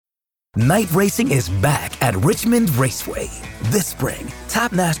Night racing is back at Richmond Raceway. This spring,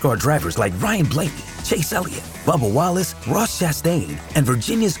 top NASCAR drivers like Ryan Blaney, Chase Elliott, Bubba Wallace, Ross Chastain, and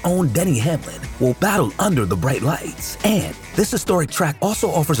Virginia's own Denny Hamlin will battle under the bright lights. And this historic track also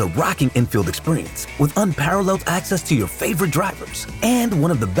offers a rocking infield experience with unparalleled access to your favorite drivers and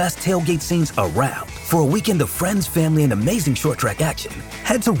one of the best tailgate scenes around. For a weekend of friends, family, and amazing short track action,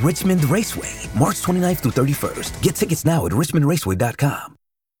 head to Richmond Raceway, March 29th through 31st. Get tickets now at richmondraceway.com.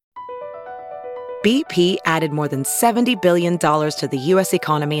 BP added more than $70 billion to the U.S.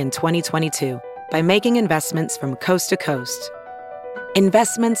 economy in 2022 by making investments from coast to coast.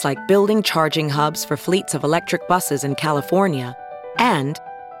 Investments like building charging hubs for fleets of electric buses in California and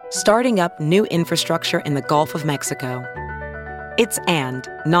starting up new infrastructure in the Gulf of Mexico. It's and,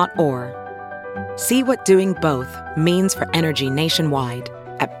 not or. See what doing both means for energy nationwide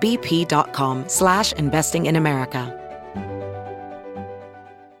at bp.com/investing in America.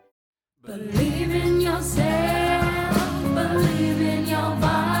 Believe in yourself, believe in your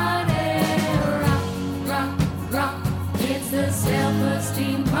body. Rock, rock, rock, it's the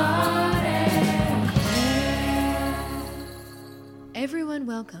self-esteem party. Yeah. Everyone,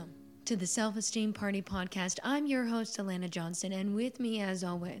 welcome to the Self-Esteem Party Podcast. I'm your host, Alana Johnston, and with me, as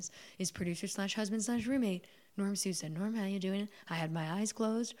always, is producer/husband/roommate, Norm Sousa. Norm, how you doing? I had my eyes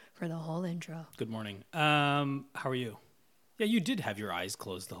closed for the whole intro. Good morning. How are you? Yeah, you did have your eyes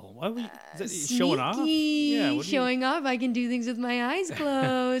closed the whole. Is that showing off? Yeah, showing off. I can do things with my eyes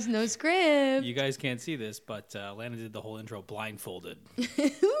closed. No script. You guys can't see this, but Lana did the whole intro blindfolded.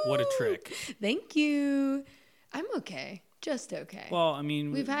 What a trick! Thank you. I'm okay. Just okay. Well, I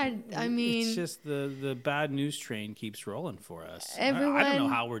mean, it's just the bad news train keeps rolling for us. Everyone, I don't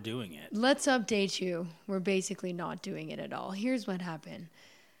know how we're doing it. Let's update you. We're basically not doing it at all. Here's what happened.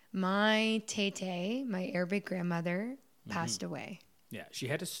 My Tete, my Arabic grandmother, passed away. Yeah, she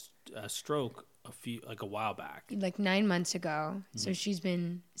had a stroke a while back. Like 9 months ago. So she's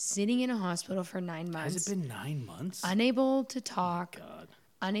been sitting in a hospital for 9 months. Has it been 9 months? Unable to talk. Oh my God.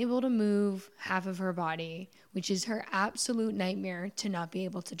 Unable to move half of her body, which is her absolute nightmare to not be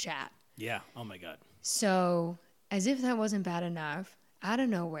able to chat. Yeah. Oh my God. So, as if that wasn't bad enough, out of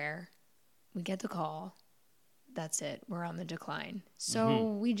nowhere, we get the call. That's it. We're on the decline.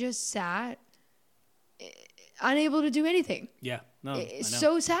 So we just sat, unable to do anything. Yeah. No. It's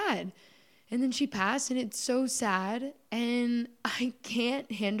so sad. And then she passed, and it's so sad, and I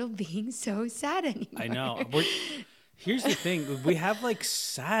can't handle being so sad anymore. I know. Here's the thing. We have like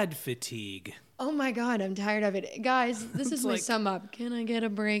sad fatigue. Oh my God, I'm tired of it. Guys, this is my sum up. Can I get a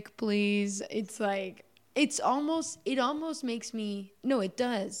break, please? It's like, it almost makes me, no, it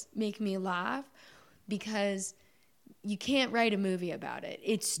does make me laugh because you can't write a movie about it.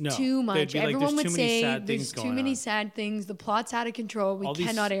 It's too much. Everyone would say there's too many sad things. The plot's out of control. We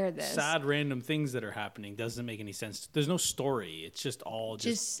cannot air this. Sad random things that are happening doesn't make any sense. There's no story. It's just all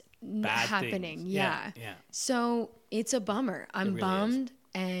just bad happening. Things. Yeah. So it's a bummer. I'm bummed,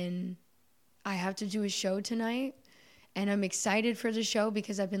 and I have to do a show tonight. And I'm excited for the show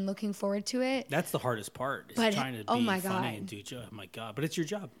because I've been looking forward to it. That's the hardest part. Is trying to be funny and do. Oh my God! But it's your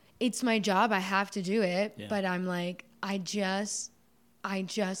job. It's my job. I have to do it. Yeah. But I'm like, I just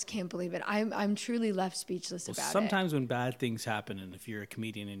can't believe it. I'm truly left speechless about it. Sometimes when bad things happen, and if you're a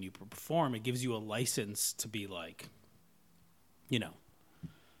comedian and you perform, it gives you a license to be like, to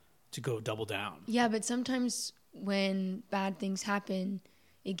go double down. Yeah, but sometimes when bad things happen,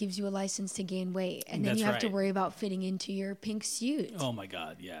 it gives you a license to gain weight. And then you have to worry about fitting into your pink suit. Oh, my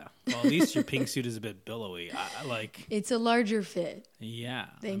God, yeah. Well, at least your pink suit is a bit billowy. It's a larger fit. Yeah.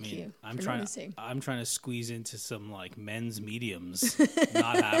 Thank you I'm for noticing. I'm trying to squeeze into some, men's mediums.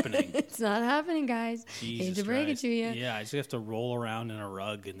 Not happening. It's not happening, guys. Hate to break it to you. Yeah, I just have to roll around in a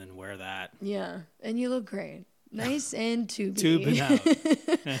rug and then wear that. Yeah, and you look great. Nice and tubey. Tubing out.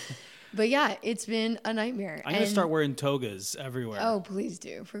 But yeah, it's been a nightmare. I'm gonna start wearing togas everywhere. Oh, please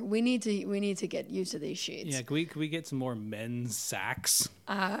do. We need to get used to these sheets. Yeah, can we get some more men's sacks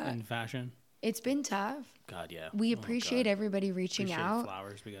in fashion? It's been tough. God, yeah. We appreciate everybody reaching out.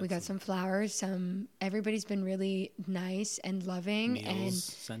 Flowers. We got some flowers. Everybody's been really nice and loving. Meals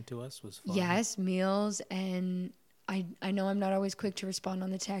sent to us was fun. Yes, meals, and I know I'm not always quick to respond on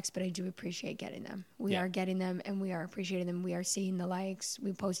the text, but I do appreciate getting them. We are getting them, and we are appreciating them. We are seeing the likes.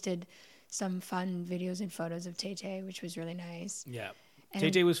 We posted some fun videos and photos of Tay, which was really nice. Yeah.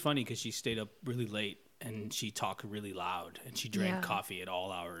 Tay was funny because she stayed up really late, and she talked really loud, and she drank coffee at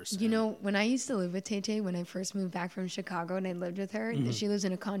all hours. You know, when I used to live with Tay, when I first moved back from Chicago and I lived with her, she lives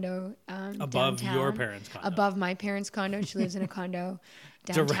in a condo above downtown, your parents' condo. Above my parents' condo. She lives in a condo.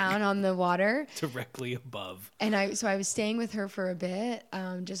 downtown on the water. Directly above. And I was staying with her for a bit,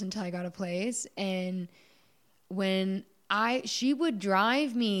 just until I got a place. And when she would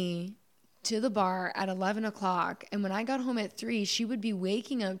drive me to the bar at 11 o'clock. And when I got home at 3, she would be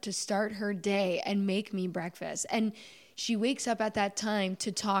waking up to start her day and make me breakfast. And she wakes up at that time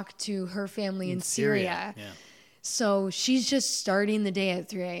to talk to her family in Syria. Yeah. So she's just starting the day at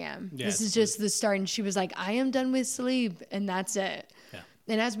 3 a.m. Yeah, This is just the start. And she was like, I am done with sleep. And that's it. Yeah.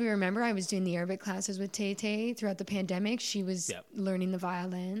 And as we remember, I was doing the Arabic classes with Tay throughout the pandemic. She was learning the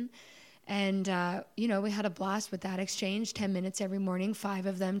violin. And, we had a blast with that exchange, 10 minutes every morning, 5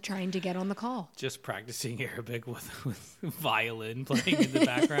 of them trying to get on the call. Just practicing Arabic with violin playing in the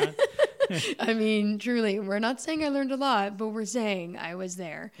background. I mean, truly, we're not saying I learned a lot, but we're saying I was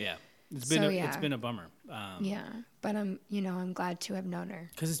there. Yeah. It's been a bummer. But I'm glad to have known her.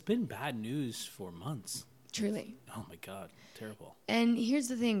 Because it's been bad news for months. Truly. Oh my God, terrible. And here's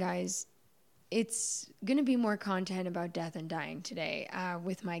the thing, guys. It's going to be more content about death and dying today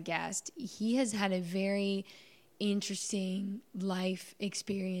with my guest. He has had a very interesting life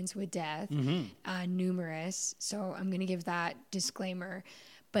experience with death, numerous. So I'm going to give that disclaimer.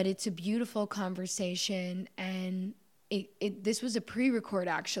 But it's a beautiful conversation, and this was a pre-record,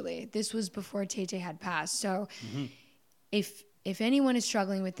 actually. This was before Tay had passed. So if anyone is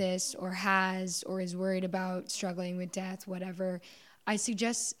struggling with this or is worried about struggling with death, whatever, I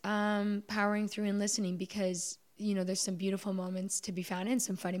suggest powering through and listening, because there's some beautiful moments to be found, and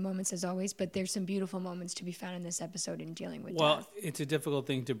some funny moments as always, but there's some beautiful moments to be found in this episode in dealing with death. Well, it's a difficult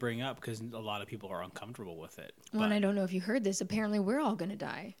thing to bring up because a lot of people are uncomfortable with it. Well, and I don't know if you heard this. Apparently, we're all going to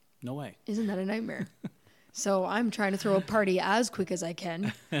die. No way. Isn't that a nightmare? So I'm trying to throw a party as quick as I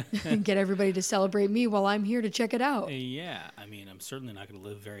can and get everybody to celebrate me while I'm here to check it out. Yeah. I mean, I'm certainly not going to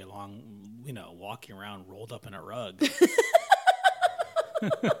live very long, walking around rolled up in a rug.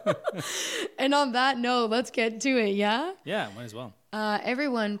 And on that note, let's get to it, yeah? Yeah, might as well.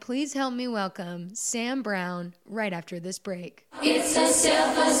 Everyone, please help me welcome Sam Brown right after this break. It's a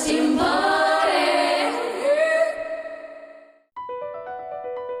self-esteem party.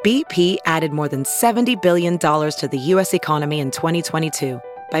 BP added more than $70 billion to the U.S. economy in 2022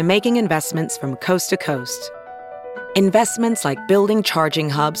 by making investments from coast to coast. Investments like building charging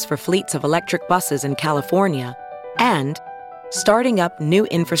hubs for fleets of electric buses in California and starting up new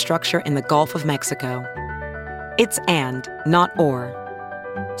infrastructure in the Gulf of Mexico. It's and, not or.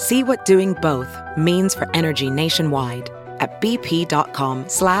 See what doing both means for energy nationwide at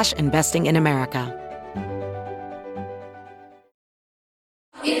bp.com/investing in America.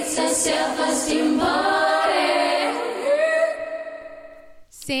 It's a self-esteem party.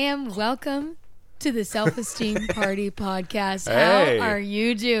 Sam, welcome to the Self-Esteem Party podcast. Hey. How are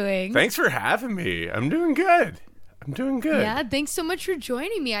you doing? Thanks for having me. I'm doing good. Yeah, thanks so much for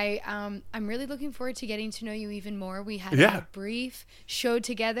joining me. I'm really looking forward to getting to know you even more. We had a brief show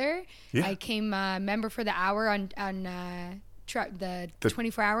together. Yeah. I came member for the hour on the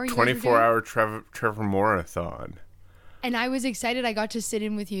 24-hour. 24-hour Trevor Moore-a-thon. And I was excited. I got to sit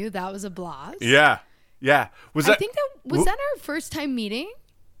in with you. That was a blast. Yeah. Was that our first time meeting?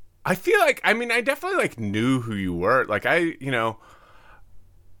 I feel like, I definitely knew who you were.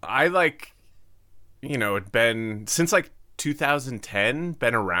 It'd been since 2010,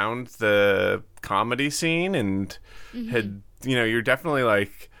 been around the comedy scene and had, you're definitely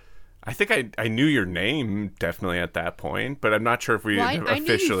I think I knew your name definitely at that point, but I'm not sure if we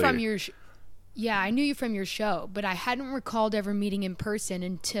officially. I knew you from your show, but I hadn't recalled ever meeting in person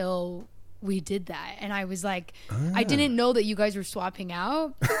until we did that. And I was like, I didn't know that you guys were swapping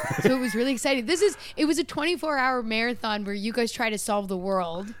out. So it was really exciting. It was a 24-hour marathon where you guys try to solve the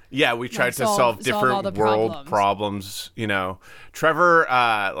world. Yeah, we tried to solve different world problems. Trevor,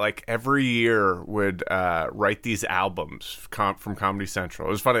 every year would write these albums from Comedy Central.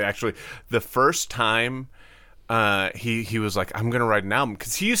 It was funny, actually. The first time he was like, I'm going to write an album.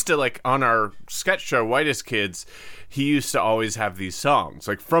 Because he used to, on our sketch show, Whitest Kids, he used to always have these songs.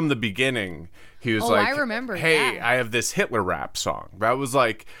 From the beginning, he was I remember. Hey, I have this Hitler rap song. That was,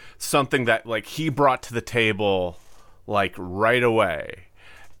 something that, he brought to the table, right away.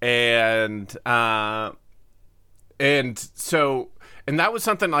 And that was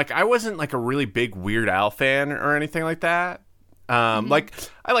something, I wasn't, a really big Weird Al fan or anything like that. I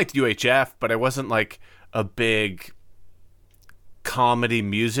liked UHF, but I wasn't, a big comedy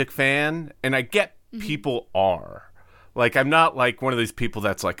music fan, and I get people are. I'm not one of these people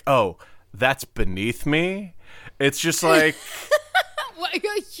that's oh, that's beneath me. It's just What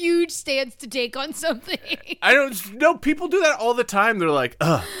a huge stance to take on something. I don't know. People do that all the time. They're like,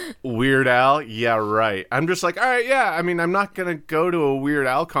 Weird Al? Yeah, right. I'm just like, all right, yeah. I mean, I'm not going to go to a Weird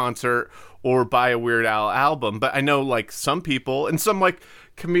Al concert or buy a Weird Al album. But I know, like, some people and some, like,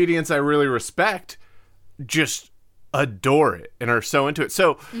 comedians I really respect just adore it and are so into it.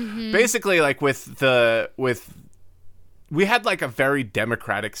 So basically, like, we had, like, a very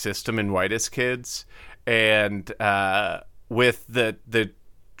democratic system in Whitest Kids. And with the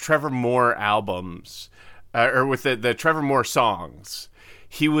Trevor Moore albums, or with the Trevor Moore songs,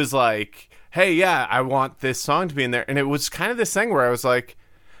 he was like, hey, yeah, I want this song to be in there. And it was kind of this thing where I was like,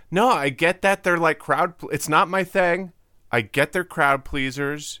 no, I get that they're like it's not my thing. I get they're crowd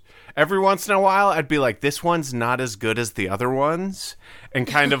pleasers. Every once in a while, I'd be like, this one's not as good as the other ones, and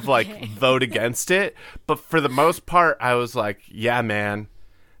kind of like vote against it. But for the most part, I was like, yeah, man,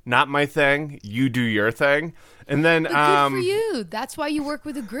 not my thing. You do your thing. And then but good for you. That's why you work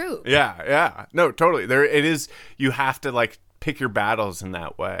with a group. Yeah. No, totally. There it is. You have to like pick your battles in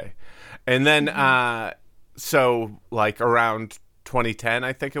that way. And then so like around 2010,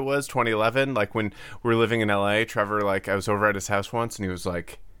 I think it was 2011, like when we were living in LA, Trevor, like I was over at his house once and he was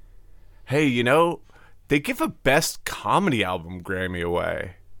like, hey, you know, they give a best comedy album Grammy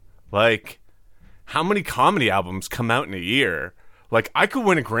away. Like, how many comedy albums come out in a year? Like, I could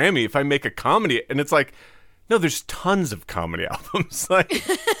win a Grammy if I make a comedy. And it's like, no, there's tons of comedy albums. Like,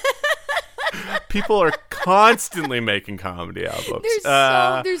 people are constantly making comedy albums.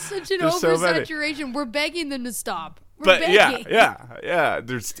 There's such an oversaturation. So we're begging them to stop. We're begging. Yeah.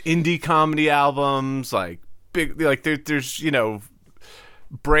 There's indie comedy albums, like big, like there's you know,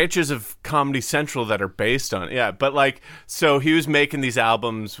 branches of Comedy Central that are based on but like, so he was making these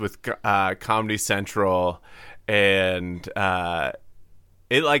albums with Comedy Central, and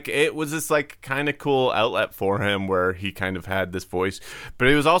it was this like kind of cool outlet for him where he kind of had this voice. But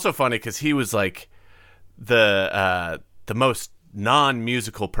it was also funny because he was like the most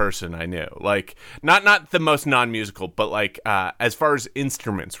non-musical person I knew. Like not the most non-musical, but like as far as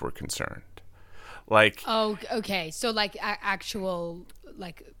instruments were concerned. Like, oh, okay. So like actual,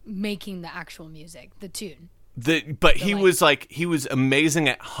 like making the actual music, the tune. He was amazing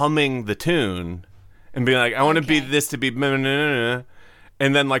at humming the tune and being like, I want to be this to be, and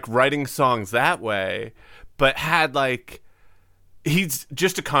then like writing songs that way, but had like, he's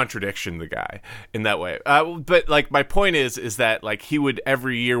just a contradiction, the guy, in that way. But like my point is that like he would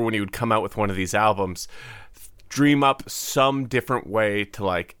every year when he would come out with one of these albums, dream up some different way to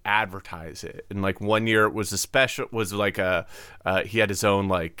like advertise it. And like one year it was he had his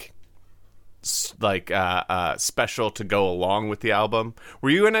own special to go along with the album. Were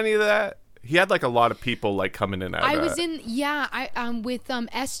you in any of that? He had like a lot of people like coming in. I was in, with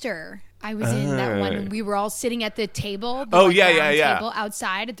Esther. I was in that one when we were all sitting at the table. Table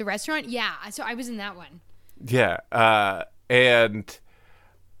outside at the restaurant. Yeah, so I was in that one. Yeah, and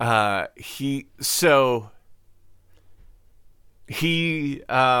he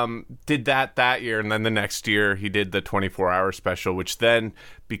did that year, and then the next year he did the 24-hour special, which then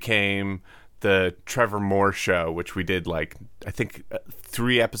became the Trevor Moore Show, which we did like I think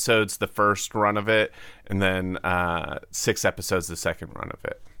 3 episodes the first run of it, and then 6 episodes the second run of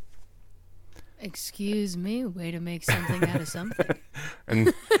it. Excuse me, way to make something out of something.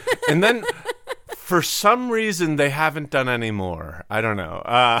 and then for some reason they haven't done any more. I don't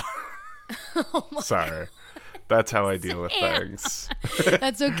know. Sorry. That's how I deal with things.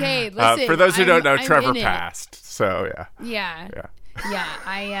 That's okay. Listen, for those who don't know, Trevor passed. So yeah.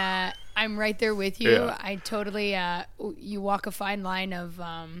 I'm right there with you. Yeah. I totally. You walk a fine line of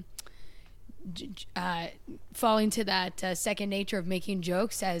falling to that second nature of making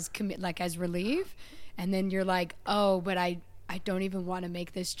jokes as relief, and then you're like, oh, but I don't even want to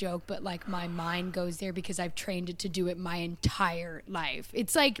make this joke, but like my mind goes there because I've trained it to do it my entire life.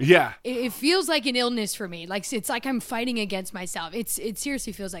 It's like, it feels like an illness for me. Like it's like I'm fighting against myself. It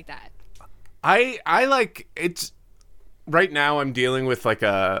seriously feels like that. I like it's right now I'm dealing with like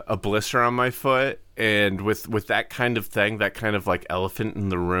a blister on my foot, and with that kind of thing, that kind of like elephant in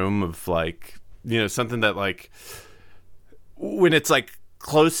the room of like, you know, something that like when it's like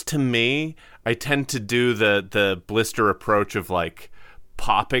close to me, I tend to do the blister approach of like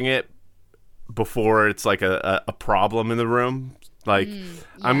popping it before it's like a problem in the room. Like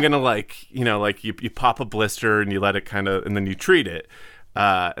I'm gonna like, you know, like you pop a blister and you let it kind of, and then you treat it.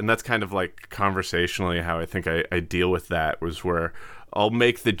 And that's kind of like conversationally how I think I deal with that, was where I'll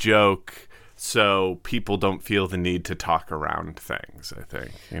make the joke so people don't feel the need to talk around things, I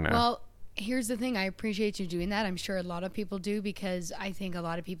think, you know. Well, Here's the thing. I appreciate you doing that. I'm sure a lot of people do, because I think a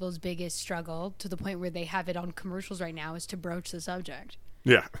lot of people's biggest struggle, to the point where they have it on commercials right now, is to broach the subject.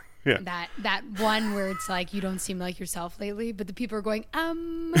 Yeah. Yeah. That one where it's like, you don't seem like yourself lately, but the people are going,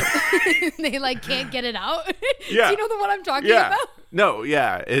 they like can't get it out. Yeah. Do you know the one I'm talking about? No,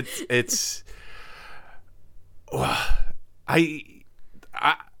 yeah. It's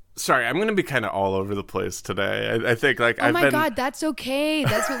sorry, I'm going to be kind of all over the place today. I think like God, that's okay.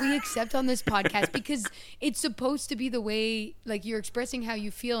 That's what we accept on this podcast, because it's supposed to be the way, like, you're expressing how you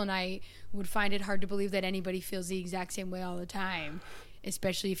feel, and I would find it hard to believe that anybody feels the exact same way all the time,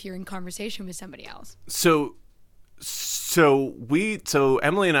 especially if you're in conversation with somebody else. So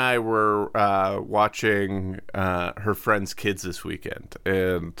Emily and I were watching her friend's kids this weekend,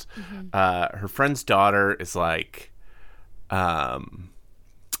 and her friend's daughter is like, I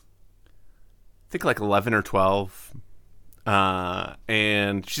think like 11 or 12,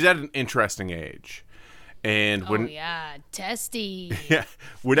 and she's at an interesting age. And testy. Yeah,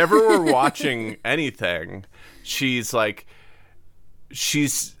 whenever we're watching anything, she's like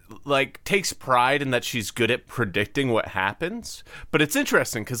takes pride in that she's good at predicting what happens. But it's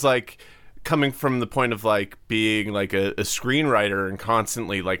interesting because, like, coming from the point of like being like a screenwriter and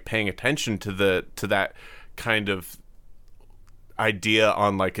constantly like paying attention to that kind of idea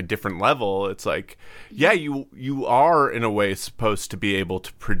on like a different level, it's like, yeah, you are in a way supposed to be able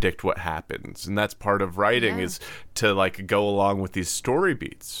to predict what happens, and that's part of writing, is to like go along with these story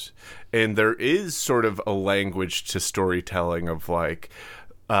beats. And there is sort of a language to storytelling of like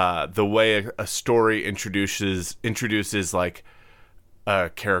the way a story introduces like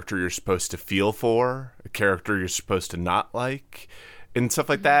a character you're supposed to feel for, a character you're supposed to not like, and stuff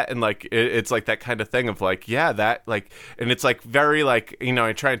like that. And like it's like that kind of thing of like, yeah, that like, and it's like very like, you know,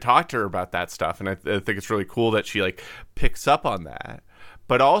 I try and talk to her about that stuff, and I think it's really cool that she like picks up on that.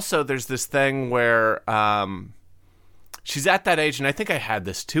 But also there's this thing where she's at that age, and I think I had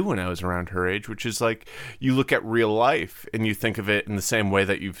this too when I was around her age, which is like, you look at real life and you think of it in the same way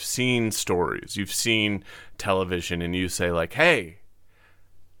that you've seen stories, you've seen television, and you say like, hey,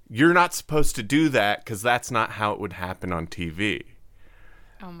 you're not supposed to do that because that's not how it would happen on TV.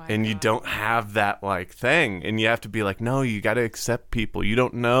 Oh my and God. You don't have that like thing, and you have to be like, no, you got to accept people. You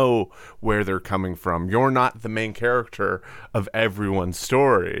don't know where they're coming from. You're not the main character of everyone's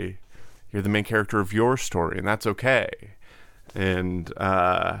story. You're the main character of your story, and that's okay. And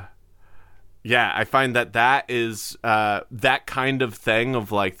yeah, I find that is that kind of thing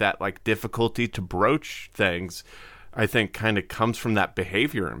of like that like difficulty to broach things, I think kind of comes from that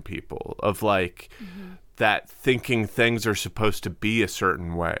behavior in people of like that thinking things are supposed to be a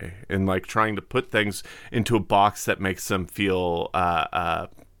certain way, and like trying to put things into a box that makes them feel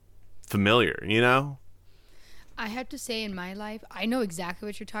familiar, you know? I have to say, in my life, I know exactly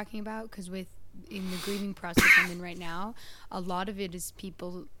what you're talking about, because in the grieving process I'm in right now, a lot of it is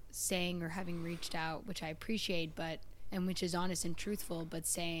people saying or having reached out, which I appreciate, and which is honest and truthful, but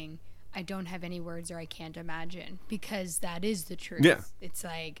saying, I don't have any words, or I can't imagine, because that is the truth. Yeah. It's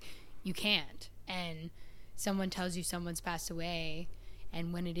like, you can't. And someone tells you someone's passed away,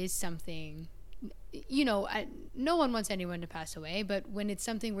 and when it is something, you know, no one wants anyone to pass away, but when it's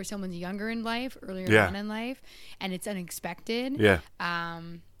something where someone's younger in life, earlier on in life, and it's unexpected,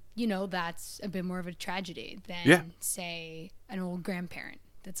 you know, that's a bit more of a tragedy than, say, an old grandparent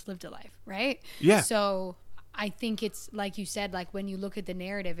that's lived a life, right? Yeah. So I think it's like you said, like when you look at the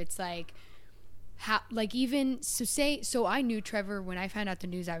narrative, it's like, how, like, even so I knew Trevor when I found out the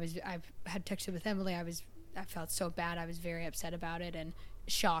news. I had texted with Emily. I felt so bad. I was very upset about it, and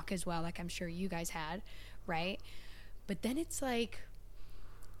shock as well, like I'm sure you guys had, right? But then it's like,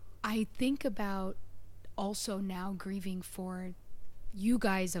 I think about also now grieving for you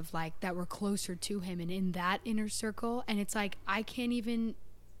guys of like that were closer to him and in that inner circle, and it's like, I can't even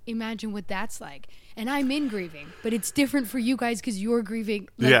imagine what that's like. And I'm in grieving, but it's different for you guys because you're grieving,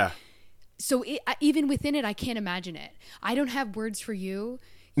 like, so even within it, I can't imagine it. I don't have words for you.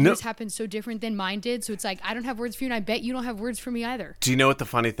 Yours happened so different than mine did, so it's like, I don't have words for you, and I bet you don't have words for me either. Do you know what the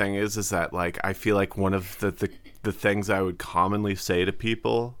funny thing is that like I feel like one of the things I would commonly say to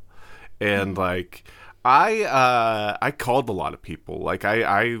people, and like I called a lot of people, like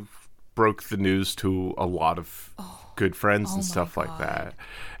I broke the news to a lot of good friends and stuff like that,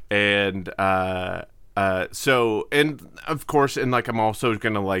 and so, and of course, and like I'm also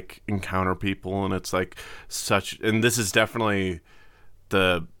gonna like encounter people, and it's like and this is definitely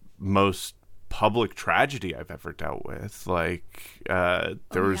the most public tragedy I've ever dealt with. Like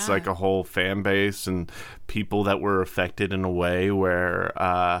there was like a whole fan base and people that were affected in a way where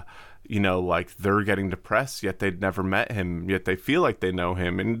you know, like they're getting depressed, yet they'd never met him, yet they feel like they know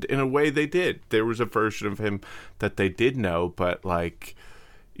him. And in a way they did. There was a version of him that they did know, but like,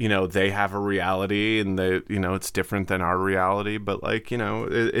 you know, they have a reality and they, you know, it's different than our reality, but like, you know,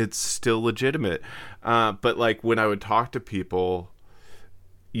 it's still legitimate. But like when I would talk to people,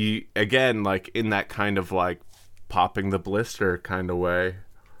 again, like in that kind of like popping the blister kind of way,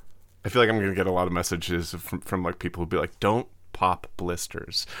 I feel like I'm going to get a lot of messages from like people who'd be like, don't pop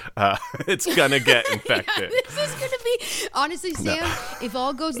blisters. It's going to get infected. This is going to be, honestly, Sam, if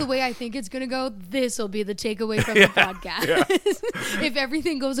all goes the way I think it's going to go, this will be the takeaway from the podcast. Yeah. If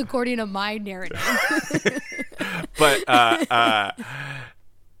everything goes according to my narrative. But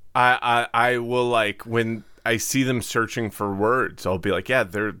I will, like, when I see them searching for words, I'll be like, yeah,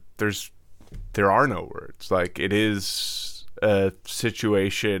 there are no words. Like, it is a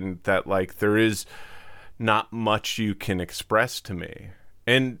situation that like there is not much you can express to me.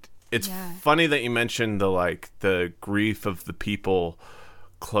 And it's funny that you mentioned the grief of the people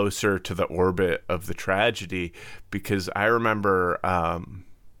closer to the orbit of the tragedy, because I remember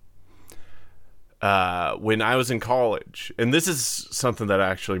when I was in college, and this is something that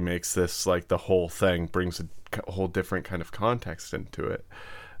actually makes this, like, the whole thing brings a whole different kind of context into it.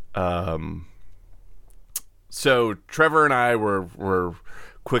 So Trevor and I were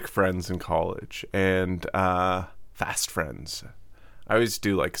quick friends in college, and fast friends. I always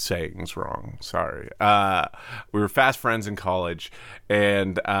do like sayings wrong. Sorry. We were fast friends in college,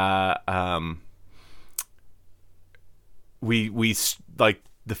 and we like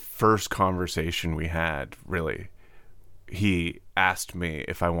the first conversation we had, really, he asked me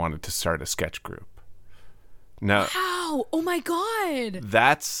if I wanted to start a sketch group. Now, wow! Oh my God!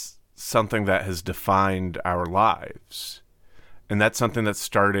 That's something that has defined our lives, and that's something that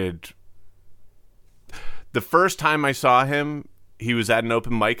started the first time I saw him. He was at an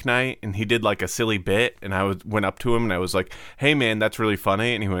open mic night and he did like a silly bit, and I went up to him and I was like, "Hey man, that's really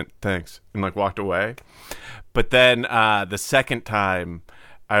funny," and he went, "Thanks," and like walked away. But then the second time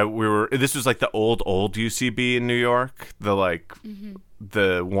this was like the old UCB in New York,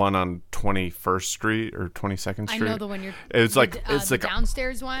 the one on 21st Street or 22nd Street. I know the one you're... It's like the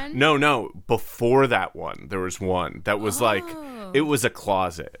downstairs one? No. Before that one, there was one that was like... It was a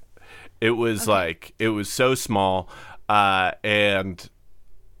closet. It was like... It was so small. And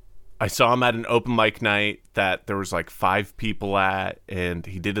I saw him at an open mic night that there was like 5 people at, and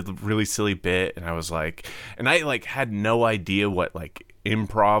he did a really silly bit, and I was like... And I like had no idea what like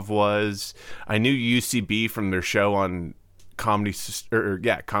improv was. I knew UCB from their show on Comedy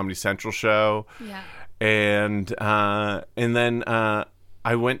Central show. Yeah. And then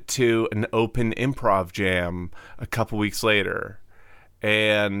I went to an open improv jam a couple weeks later,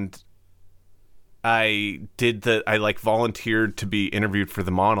 and I volunteered to be interviewed for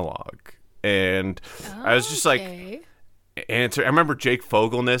the monologue, and I was just like answer. I remember Jake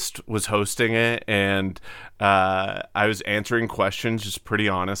Fogelnest was hosting it, and I was answering questions just pretty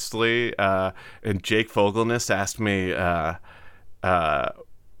honestly. And Jake Fogelnest asked me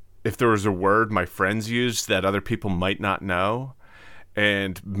if there was a word my friends used that other people might not know.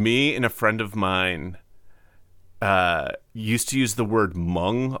 And me and a friend of mine used to use the word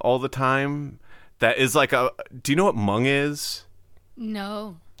mung all the time. That is like do you know what mung is?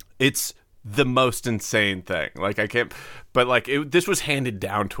 No. It's the most insane thing. Like I can't, but like this was handed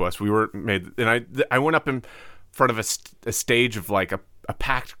down to us. We were made, and I went up in front of a stage of like a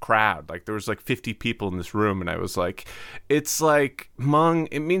packed crowd. Like there was like 50 people in this room, and I was like, it's like mung.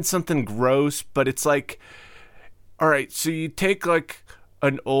 It means something gross, but it's like, all right. So you take like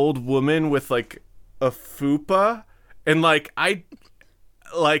an old woman with like a fupa, and like I'm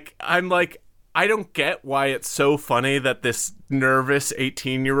like. I don't get why it's so funny that this nervous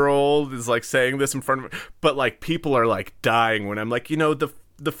 18-year-old is like saying this in front of me, but like people are like dying when I'm like, you know, the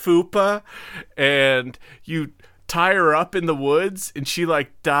fupa, and you tie her up in the woods and she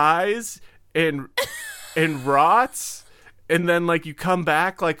like dies and rots, and then like you come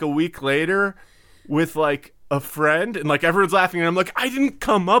back like a week later with like a friend, and like everyone's laughing, and I'm like, I didn't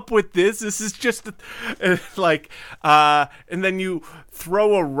come up with this. This is just like, and then you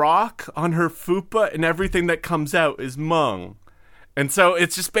throw a rock on her fupa, and everything that comes out is mung, and so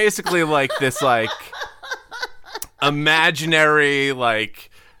it's just basically like this like imaginary like.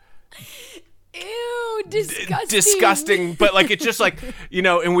 Ew, disgusting, but like it's just like, you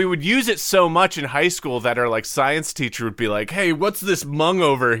know, and we would use it so much in high school that our like science teacher would be like, hey, what's this mung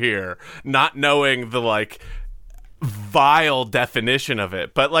over here, not knowing the like vile definition of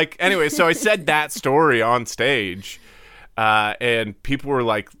it. But like anyway, so I said that story on stage, and people were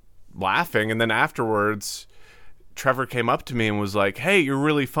like laughing, and then afterwards Trevor came up to me and was like, "Hey, you're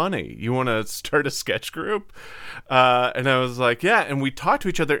really funny. You want to start a sketch group?" And I was like, "Yeah." And we talked to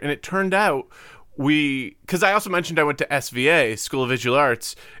each other, and it turned out because I also mentioned I went to SVA, School of Visual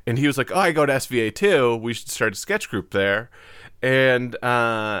Arts, and he was like, "Oh, I go to SVA too. We should start a sketch group there." And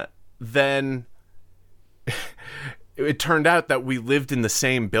then it turned out that we lived in the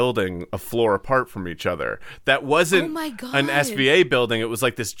same building, a floor apart from each other. That wasn't an SVA building. It was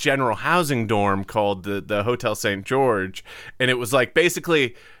like this general housing dorm called the Hotel St. George. And it was like,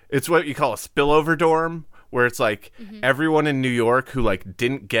 basically, it's what you call a spillover dorm, where it's like everyone in New York who like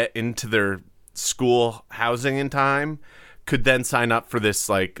didn't get into their school housing in time could then sign up for this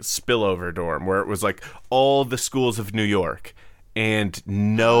like spillover dorm, where it was like all the schools of New York and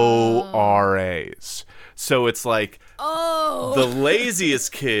no RAs. So it's like the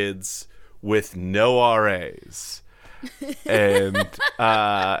laziest kids with no RAs. And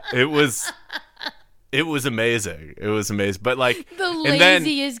it was amazing. It was amazing. But like the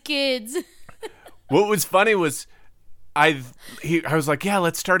laziest kids. What was funny was I was like, yeah,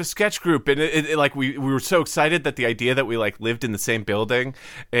 let's start a sketch group. And it like we were so excited that the idea that we like lived in the same building,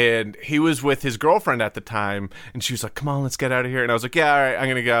 and he was with his girlfriend at the time, and she was like, come on, let's get out of here. And I was like, yeah, all right, I'm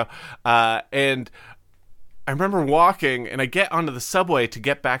going to go. And I remember walking, and I get onto the subway to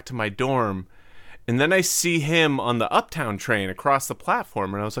get back to my dorm, and then I see him on the Uptown train across the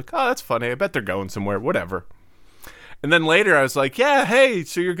platform, and I was like, oh, that's funny. I bet they're going somewhere, whatever. And then later I was like, yeah, hey,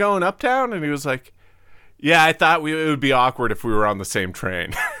 so you're going Uptown? And he was like, yeah, I thought it would be awkward if we were on the same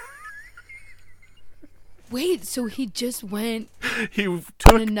train. Wait, so he just went He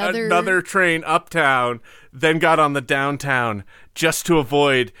took another train uptown, then got on the downtown just to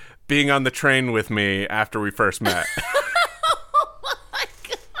avoid being on the train with me after we first met.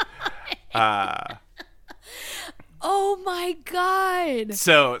 Oh my God.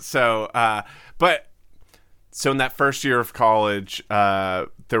 So in that first year of college, there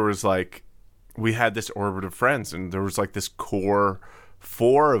was like, we had this orbit of friends, and there was like this core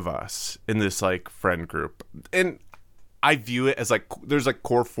 4 of us in this like friend group. And I view it as like, there's like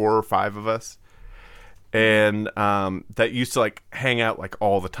core 4 or 5 of us. And that used to like hang out like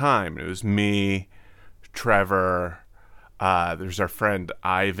all the time. It was me, Trevor, there's our friend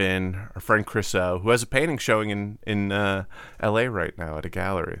Ivan, our friend Chris O, who has a painting showing in LA right now at a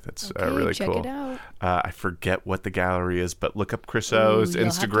gallery. That's really check cool. It out. I forget what the gallery is, but look up Chris O's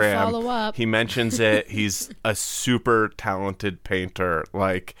Instagram. Have to follow up. He mentions it. He's a super talented painter.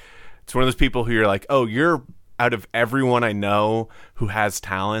 Like, it's one of those people who you're like, oh, you're out of everyone I know who has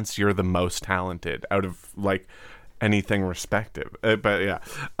talents, you're the most talented out of like anything respective. But yeah.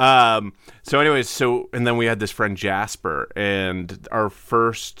 So anyways, and then we had this friend Jasper, and our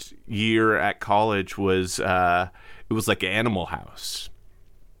first year at college was it was like Animal House.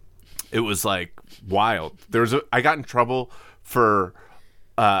 It was like wild. I got in trouble for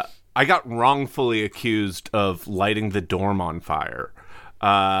I got wrongfully accused of lighting the dorm on fire. Oh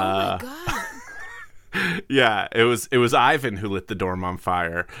my God. Yeah, it was Ivan who lit the dorm on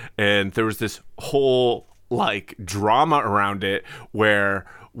fire, and there was this whole like drama around it where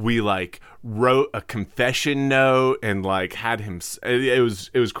we like wrote a confession note and like had him. It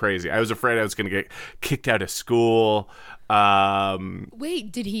was crazy. I was afraid I was going to get kicked out of school.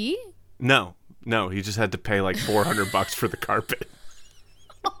 Wait, did he? No, he just had to pay like $400 for the carpet.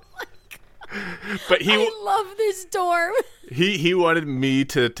 But I love this dorm. He wanted me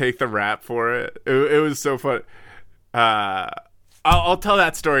to take the rap for it. It was so fun. I'll tell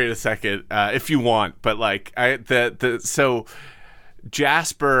that story in a second if you want. But like so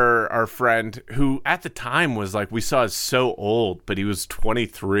Jasper, our friend, who at the time was like, we saw as so old, but he was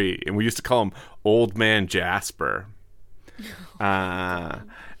 23, and we used to call him Old Man Jasper. And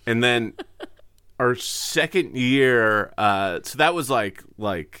then our second year, so that was like.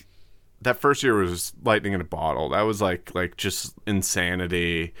 That first year was lightning in a bottle. That was like just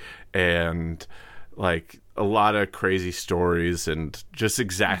insanity and like a lot of crazy stories and just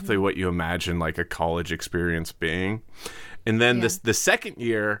exactly what you imagine like a college experience being. And then the second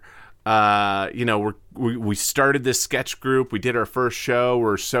year, we started this sketch group. We did our first show.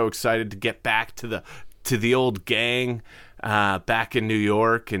 We're so excited to get back to the old gang back in New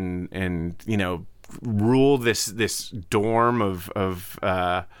York and rule this dorm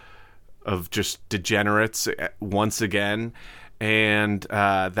of just degenerates once again. And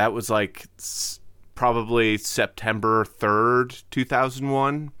that was like probably September 3rd,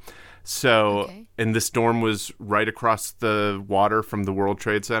 2001. So, and this dorm was right across the water from the World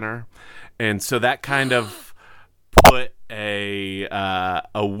Trade Center. And so that kind of put a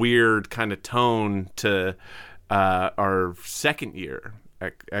weird kind of tone to our second year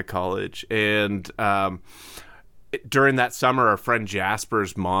at college. And during that summer, our friend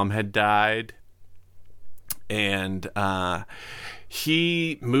Jasper's mom had died. And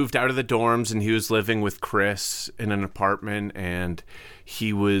he moved out of the dorms, and he was living with Chris in an apartment, and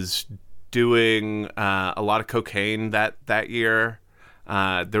he was doing a lot of cocaine that year.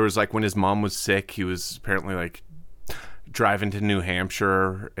 There was like when his mom was sick, he was apparently like driving to New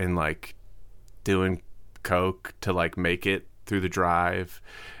Hampshire and like doing coke to like make it through the drive,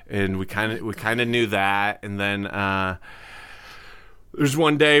 and we kind of knew that. And then there's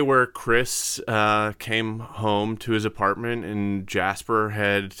one day where Chris came home to his apartment, and Jasper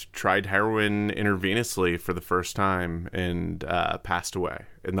had tried heroin intravenously for the first time and passed away.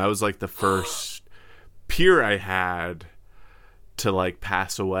 And that was like the first peer I had to like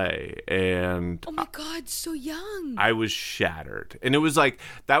pass away. And oh my God, so young. I was shattered. And it was like,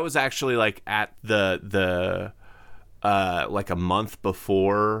 that was actually like at the like a month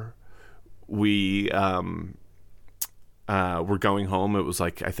before we we're going home. It was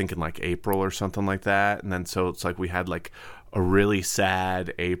like, I think in like April or something like that. And then so it's like we had like a really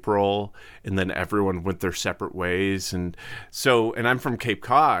sad April, and then everyone went their separate ways. And so, and I'm from Cape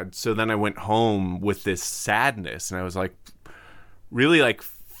Cod, so then I went home with this sadness, and I was like really like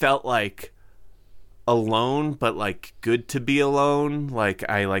felt like alone, but like good to be alone. Like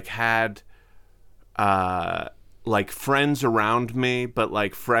I like had like friends around me, but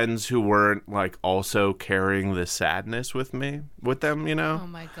like friends who weren't like also carrying the sadness with them, you know? Oh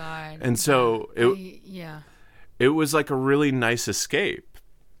my God. And so it was like a really nice escape.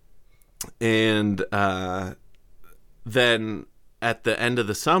 And then at the end of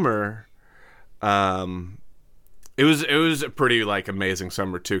the summer, it was a pretty like amazing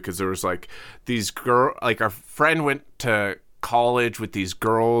summer too, because there was like these like our friend went to college with these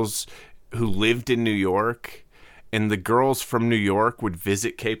girls who lived in New York. And the girls from New York would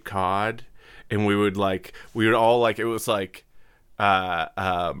visit Cape Cod, and we would all like, it was like,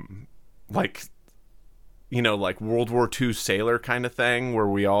 like, you know, like World War II sailor kind of thing, where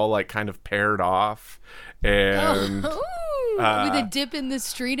we all like kind of paired off, and with a dip in the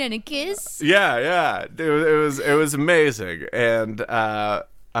street and a kiss. Yeah, it was amazing, and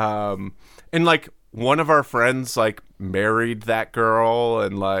like one of our friends like married that girl,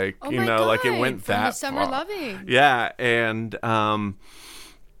 and like you know, like it went from that the summer far. loving. Yeah, and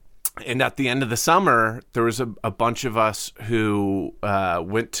at the end of the summer, there was a bunch of us who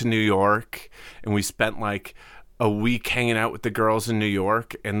went to New York, and we spent like a week hanging out with the girls in New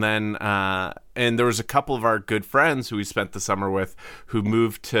York, and then and there was a couple of our good friends who we spent the summer with who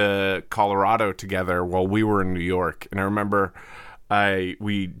moved to Colorado together while we were in New York. And I remember we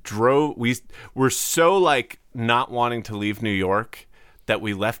were so like not wanting to leave New York that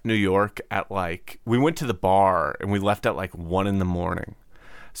we left New York at like, we went to the bar and we left at like 1 a.m.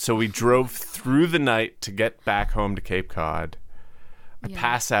 So we drove through the night to get back home to Cape Cod. I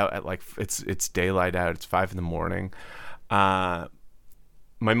pass out at like, it's daylight out. It's 5 a.m.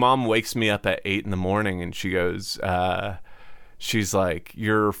 My mom wakes me up at 8 a.m. and she goes, she's like,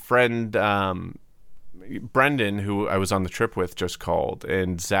 your friend, Brendan, who I was on the trip with, just called,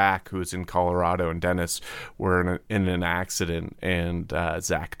 and Zach, who was in Colorado, and Dennis were in an accident, and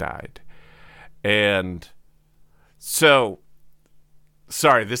Zach died. And so,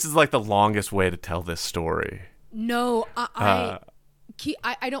 sorry, this is like the longest way to tell this story. No, I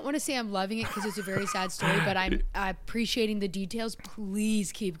don't want to say I'm loving it because it's a very sad story, but I'm appreciating the details.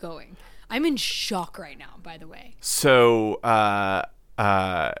 Please keep going. I'm in shock right now, by the way. So,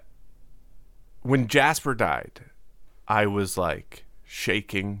 when Jasper died, I was like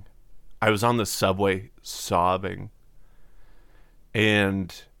shaking. I was on the subway sobbing.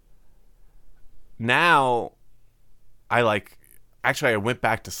 And now I went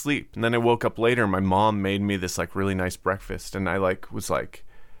back to sleep, and then I woke up later and my mom made me this like really nice breakfast, and I like was like,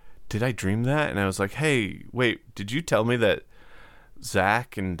 did I dream that? And I was like, hey, wait, did you tell me that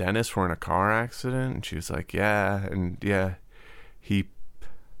Zach and Dennis were in a car accident? And she was like, yeah. And yeah,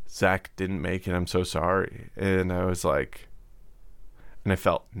 Zach didn't make it. I'm so sorry. And I was like, and I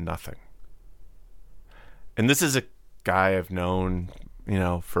felt nothing. And this is a guy I've known, you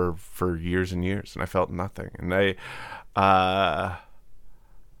know, for years and years, and I felt nothing. And I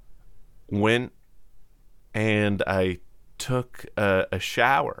went and I took a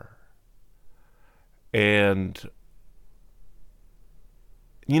shower, and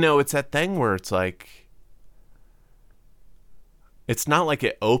you know, it's that thing where it's like, it's not like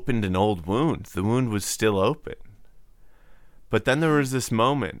it opened an old wound. The wound was still open. But then there was this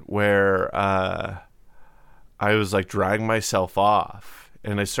moment where I was like drying myself off,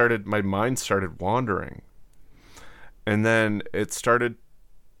 and my mind started wandering. And then it started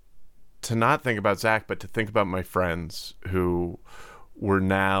to not think about Zach, but to think about my friends who were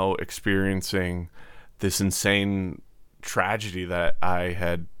now experiencing this insane tragedy that I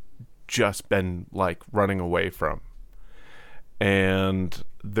had just been like running away from. And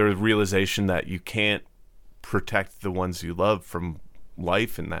the realization that you can't protect the ones you love from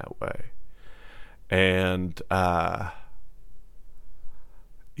life in that way. And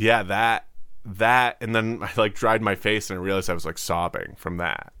yeah, that and then I like dried my face and I realized I was like sobbing from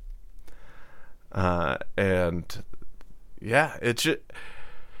that. And yeah,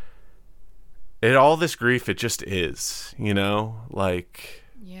 all this grief, it just is, you know, like,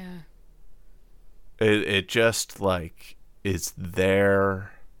 yeah, it just like is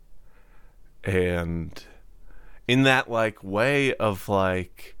there. And in that like way of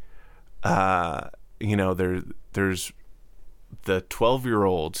like, you know, there's the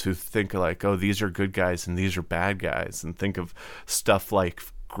 12-year-olds who think like, oh, these are good guys and these are bad guys, and think of stuff like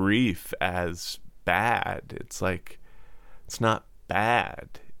grief as bad. It's like, it's not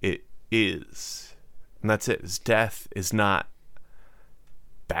bad. It is. And that's it. Death is not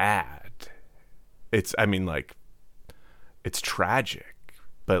bad. It's, I mean, like, it's tragic,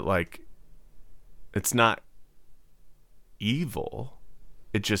 but like, it's not evil.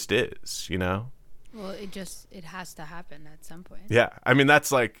 It just is, you know? Well, it has to happen at some point. Yeah. I mean,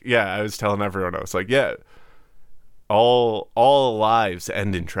 that's like, yeah, I was telling everyone, I was like, yeah, all lives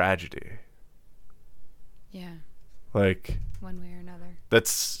end in tragedy. Yeah. Like, one way or another.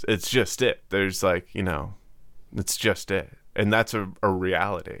 It's just it. There's like, you know, it's just it. And that's a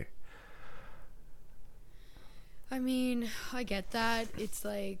reality. I mean, I get that. It's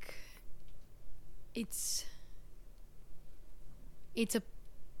like, it's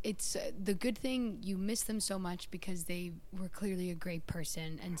the good thing, you miss them so much because they were clearly a great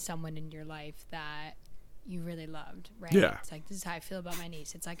person and someone in your life that you really loved, right? Yeah. It's like, this is how I feel about my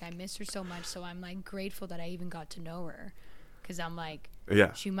niece. It's like, I miss her so much, so I'm like grateful that I even got to know her, because I'm like,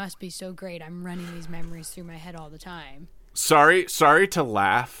 yeah, she must be so great. I'm running these memories through my head all the time. Sorry to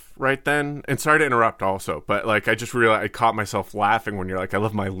laugh right then, and sorry to interrupt also, but like, I just realized I caught myself laughing when you're like, I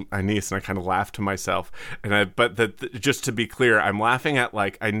love my niece, and I kind of laughed to myself. And just to be clear, I'm laughing at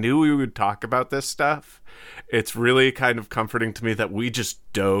like, I knew we would talk about this stuff. It's really kind of comforting to me that we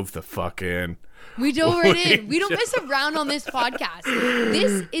just dove the fuck in. We dove right in. We don't mess around on this podcast.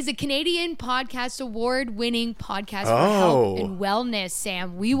 This is a Canadian Podcast Award-winning podcast for health and wellness,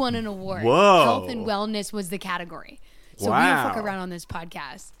 Sam. We won an award. Whoa. Health and wellness was the category. So we don't fuck around on this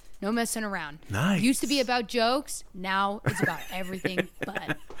podcast. No messing around. Nice. Used to be about jokes. Now it's about everything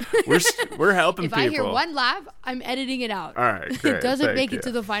but. We're helping if people. If I hear one laugh, I'm editing it out. All right, great. It doesn't make it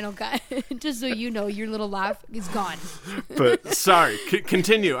to the final cut. Just so you know, your little laugh is gone. But sorry,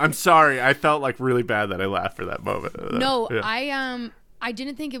 continue. I'm sorry. I felt like really bad that I laughed for that moment. No, yeah. I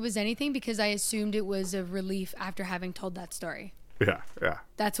didn't think it was anything because I assumed it was a relief after having told that story. Yeah, yeah.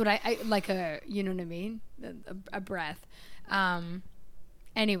 That's what I like, you know what I mean? A breath.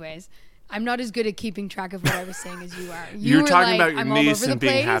 Anyways, I'm not as good at keeping track of what I was saying as you are. You're talking like, about your niece and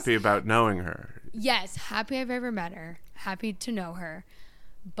being happy about knowing her. Yes, happy I've ever met her. Happy to know her.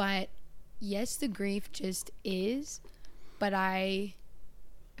 But yes, the grief just is. But I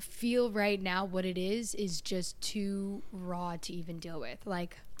feel right now what it is just too raw to even deal with.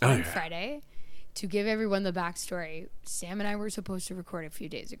 Like on Friday, to give everyone the backstory, Sam and I were supposed to record a few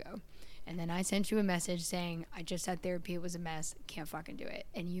days ago. And then I sent you a message saying, I just had therapy. It was a mess. Can't fucking do it.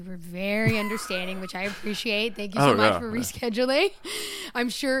 And you were very understanding, which I appreciate. Thank you so much for rescheduling. I'm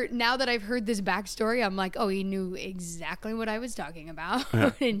sure now that I've heard this backstory, I'm like, oh, he knew exactly what I was talking about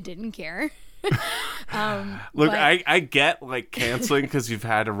and didn't care. Look, I get like canceling because you've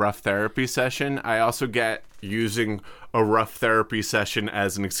had a rough therapy session. I also get using a rough therapy session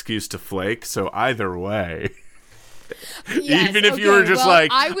as an excuse to flake. So either way... Yes, even if you were just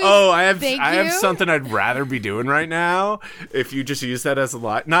I have something I'd rather be doing right now. If you just use that as a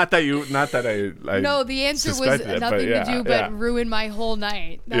lie, not that I no, the answer was nothing to do but ruin my whole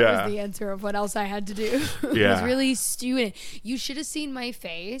night. That was the answer of what else I had to do. It was really stupid. You should have seen my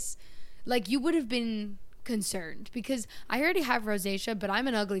face. Like, you would have been concerned because I already have rosacea, but I'm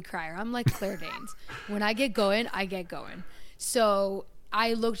an ugly crier. I'm like Claire Danes. When I get going, I get going. So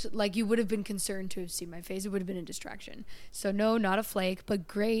I looked like you would have been concerned to have seen my face. It would have been a distraction. So no, not a flake, but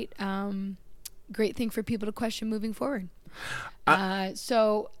great thing for people to question moving forward.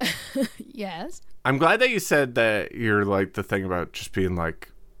 So yes. I'm glad that you said that you're like the thing about just being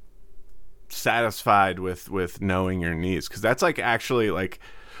like satisfied with knowing your niece. Cause that's like actually like,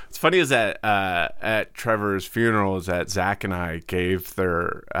 it's funny is that at Trevor's funeral is that Zach and I gave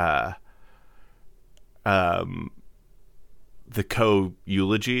their the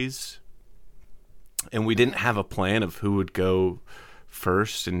co-eulogies and we didn't have a plan of who would go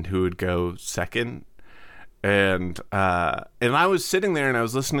first and who would go second. And I was sitting there and I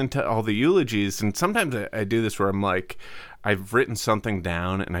was listening to all the eulogies, and sometimes I do this where I'm like, I've written something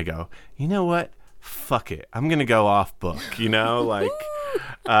down and I go, you know what? Fuck it. I'm going to go off book, you know, like,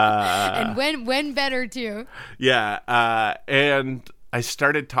 and when better too. Yeah. And I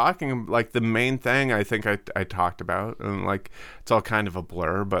started talking, like, the main thing I think I talked about, and like, it's all kind of a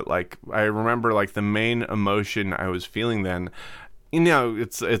blur, but like, I remember like the main emotion I was feeling then, you know,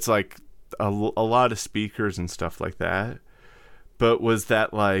 it's like a lot of speakers and stuff like that, but was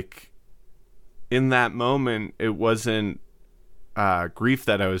that like, in that moment, it wasn't grief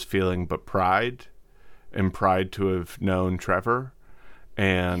that I was feeling, but pride, and pride to have known Trevor.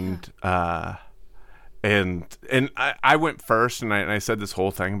 And I went first, and I said this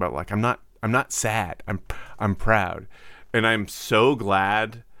whole thing about like, I'm not sad, I'm proud, and I'm so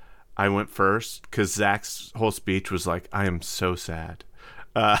glad I went first, because Zach's whole speech was like, I am so sad.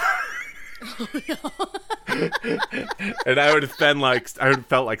 And I would have been like, I would have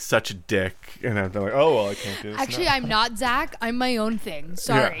felt like such a dick, and I'd be like, oh well, I can't do this. Actually, I'm not Zach. I'm my own thing.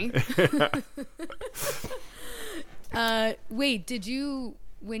 Sorry. Yeah. Wait, did you,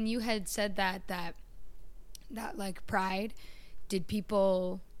 when you had said that like pride, did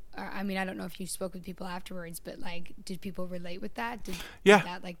people? I mean, I don't know if you spoke with people afterwards, but like, did people relate with that? Did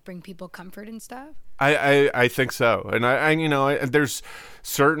that like bring people comfort and stuff? I think so, and I you know, there's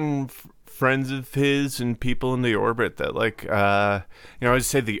certain friends of his and people in the orbit that like, you know, I would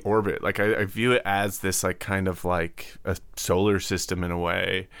say the orbit, like I view it as this like kind of like a solar system in a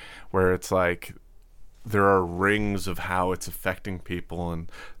way, where it's like there are rings of how it's affecting people,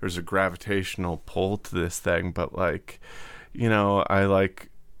 and there's a gravitational pull to this thing. But like, you know, I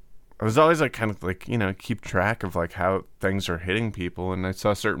was always like kind of like, you know, keep track of like how things are hitting people, and I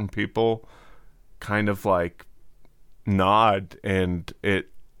saw certain people kind of like nod, and it,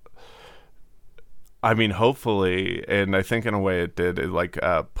 I mean, hopefully, and I think in a way it did, it like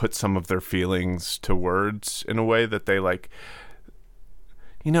put some of their feelings to words in a way that they like,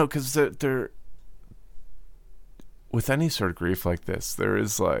 you know, because they're with any sort of grief like this, there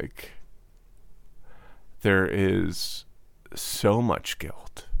is so much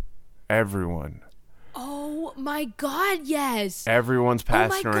guilt. Everyone. Oh my God, yes. Everyone's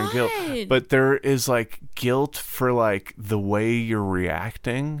passing around guilt. But there is like guilt for like the way you're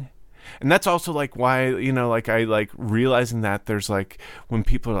reacting. And that's also like why, you know, like I like realizing that there's like, when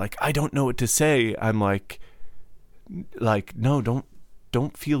people are like, I don't know what to say, I'm like, no,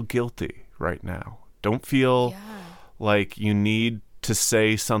 don't feel guilty right now. Don't feel like you need to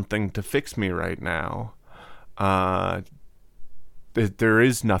say something to fix me right now. There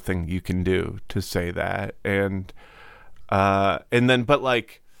is nothing you can do to say that. And then, but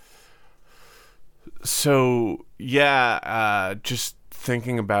like, so yeah, just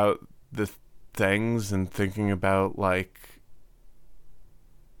thinking about the things and thinking about like,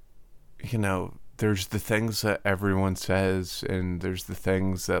 you know, there's the things that everyone says, and there's the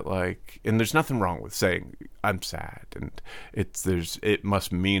things that like, and there's nothing wrong with saying I'm sad, and it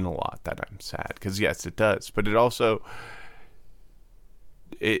must mean a lot that I'm sad, because yes, it does, but it also,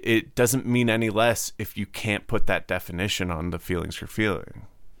 it doesn't mean any less if you can't put that definition on the feelings you're feeling.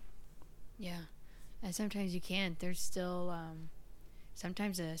 Yeah, and sometimes you can't. There's still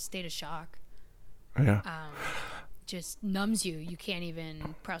sometimes a state of shock. Yeah. Just numbs you. You can't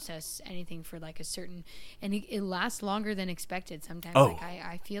even process anything for like a certain, and it lasts longer than expected sometimes. Like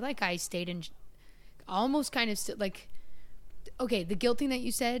I feel like I stayed in almost kind of like, okay, the guilt thing that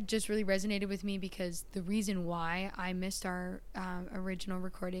you said just really resonated with me, because the reason why I missed our original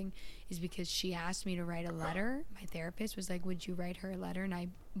recording is because she asked me to write a letter. My therapist was like, would you write her a letter? And I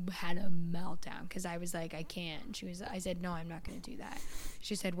had a meltdown because I was like, I can't. I said, no, I'm not going to do that.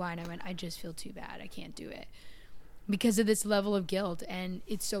 She said, why? And I went, I just feel too bad. I can't do it because of this level of guilt. And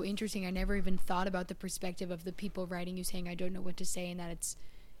it's so interesting. I never even thought about the perspective of the people writing you saying, I don't know what to say,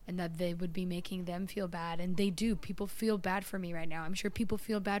 and that they would be making them feel bad. And they do. People feel bad for me right now. I'm sure people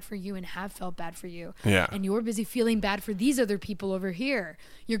feel bad for you and have felt bad for you. Yeah. And you're busy feeling bad for these other people over here.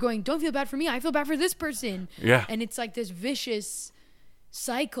 You're going, don't feel bad for me. I feel bad for this person. Yeah. And it's like this vicious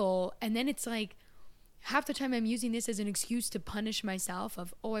cycle. And then it's like, half the time I'm using this as an excuse to punish myself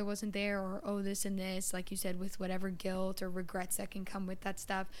of, oh, I wasn't there, or oh, this and this, like you said, with whatever guilt or regrets that can come with that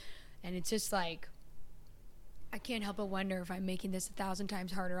stuff. And it's just like, I can't help but wonder if I'm making this 1,000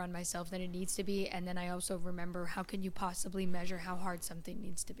 times harder on myself than it needs to be. And then I also remember, how can you possibly measure how hard something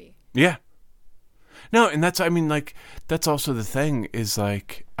needs to be? Yeah. No, and that's, I mean, like, that's also the thing is,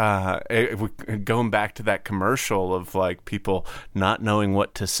 like, going back to that commercial of, like, people not knowing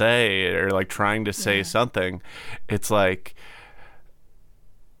what to say or, like, trying to say something. It's like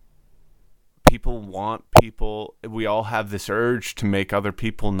we all have this urge to make other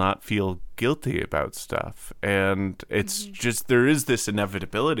people not feel guilty about stuff. And it's just, there is this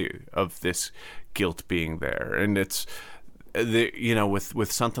inevitability of this guilt being there. And it's, you know,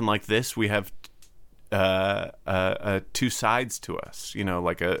 with something like this, we have two sides to us, you know,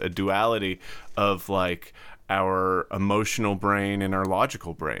 like a duality of like our emotional brain and our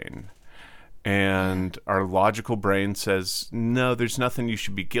logical brain. And our logical brain says, no, there's nothing you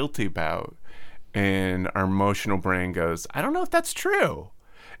should be guilty about. And our emotional brain goes, I don't know if that's true.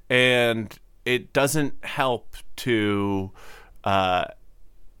 And it doesn't help to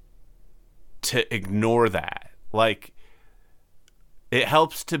ignore that. Like, it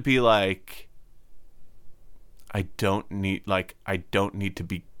helps to be like, I don't need to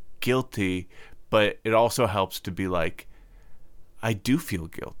be guilty, but it also helps to be like, I do feel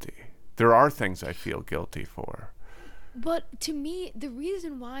guilty. There are things I feel guilty for. But to me, the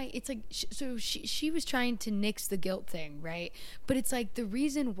reason why it's like, so she was trying to nix the guilt thing, right? But it's like the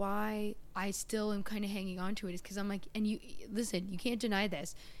reason why I still am kind of hanging on to it is because I'm like, and you listen, you can't deny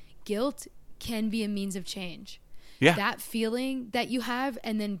this. Guilt can be a means of change. Yeah. That feeling that you have,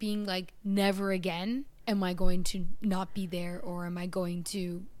 and then being like, never again am I going to not be there, or am I going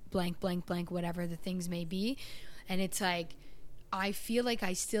to blank, blank, blank, whatever the things may be. And it's like, I feel like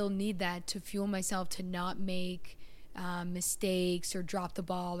I still need that to fuel myself to not make mistakes or drop the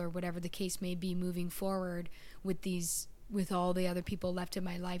ball or whatever the case may be moving forward with all the other people left in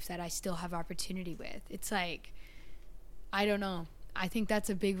my life that I still have opportunity with. It's like, I don't know. I think that's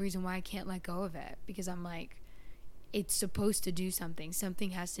a big reason why I can't let go of it, because I'm like, it's supposed to do something. Something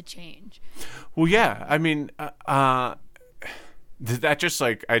has to change. Well, yeah. I mean, that just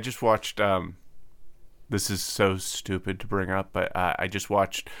like, I just watched, this is so stupid to bring up, but I just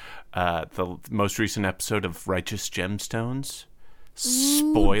watched the most recent episode of Righteous Gemstones.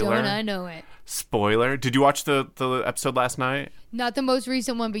 Spoiler. Ooh, don't I know it. Spoiler. Did you watch the episode last night? Not the most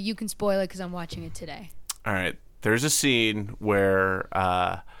recent one, but you can spoil it because I'm watching it today. All right. There's a scene where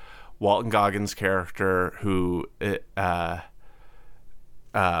Walton Goggins' character, who ran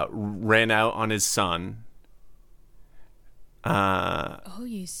out on his son. Oh,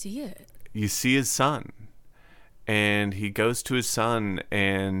 you see it. You see his son, and he goes to his son,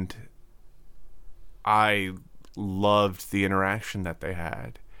 and I loved the interaction that they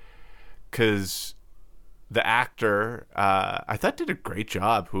had, because the actor, I thought, did a great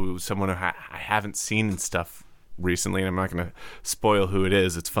job, who was someone who I haven't seen in stuff recently, and I'm not going to spoil who it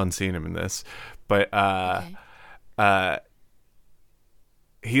is. It's fun seeing him in this, but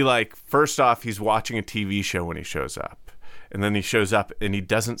he, like, first off, he's watching a TV show when he shows up. And then he shows up and he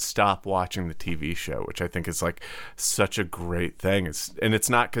doesn't stop watching the TV show, which I think is like such a great thing. It's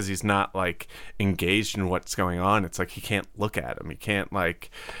not because he's not like engaged in what's going on. It's like he can't look at him. He can't like,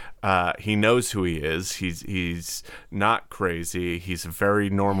 he knows who he is. He's not crazy. He's a very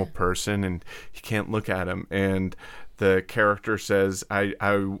normal person, and he can't look at him. And the character says, I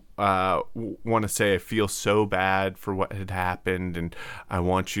want to say I feel so bad for what had happened, and I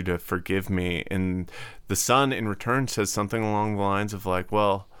want you to forgive me. And the son in return says something along the lines of like,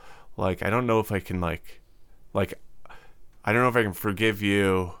 well, like, I don't know if I can I don't know if I can forgive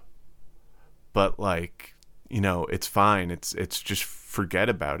you, but like, you know, it's fine. It's just forget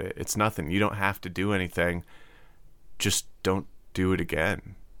about it. It's nothing. You don't have to do anything. Just don't do it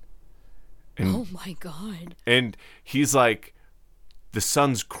again. And, oh my God. And he's like, the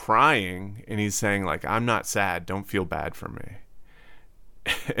son's crying, and he's saying like, I'm not sad. Don't feel bad for me.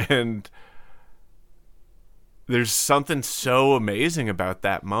 And there's something so amazing about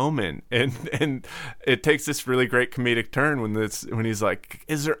that moment. And it takes this really great comedic turn when he's like,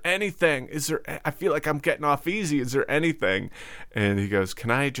 is there anything? I feel like I'm getting off easy. Is there anything? And he goes, can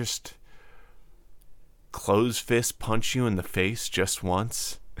I just close fist punch you in the face just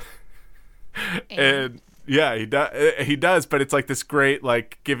once? And yeah, he does, but it's like this great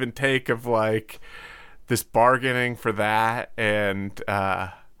like give and take of like this bargaining for that, and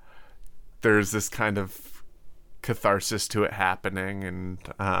there's this kind of catharsis to it happening. And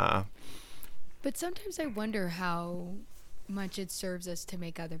but sometimes I wonder how much it serves us to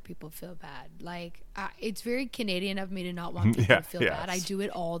make other people feel bad. Like, it's very Canadian of me to not want people to feel bad. I do it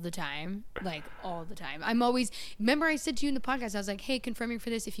all the time. Like, all the time. I'm always, remember I said to you in the podcast, I was like, hey, confirming for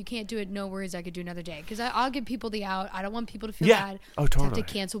this. If you can't do it, no worries. I could do another day. Because I'll give people the out. I don't want people to feel bad. Oh, totally. To have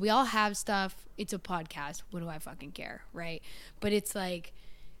to cancel. We all have stuff. It's a podcast. What do I fucking care? Right? But it's like,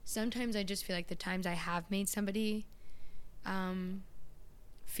 sometimes I just feel like the times I have made somebody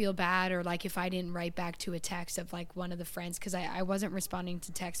feel bad, or like if I didn't write back to a text of like one of the friends, because I wasn't responding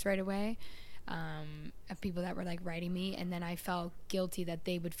to text right away, of people that were like writing me, and then I felt guilty that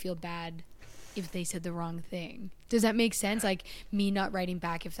they would feel bad if they said the wrong thing. Does that make sense? Like me not writing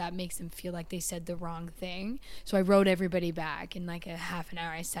back, if that makes them feel like they said the wrong thing. So I wrote everybody back in like a half an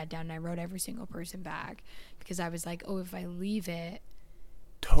hour. I sat down and I wrote every single person back, because I was like, oh, if I leave it,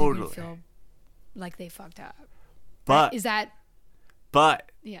 totally feel like they fucked up. But is that? But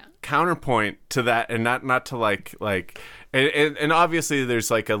yeah. Counterpoint to that, and not to like, and obviously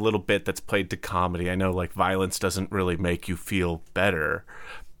there's like a little bit that's played to comedy. I know like violence doesn't really make you feel better,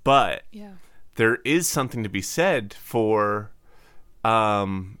 but yeah. There is something to be said for,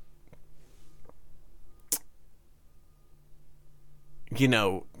 you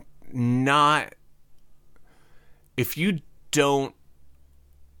know, not, if you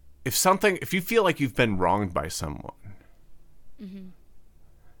feel like you've been wronged by someone, mm-hmm.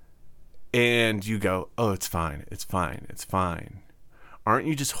 and you go, oh, it's fine, aren't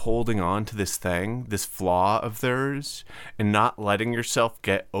you just holding on to this thing, this flaw of theirs, and not letting yourself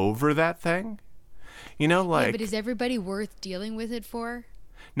get over that thing? You know, like... Yeah, but is everybody worth dealing with it for?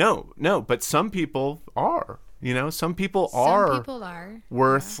 No, but some people are. You know, some people are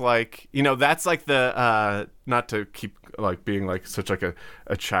worth, yeah. Like, you know, that's like the, not to keep, like, being, like, such, like,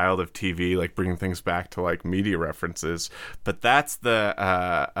 a child of TV, like, bringing things back to, like, media references, but that's the,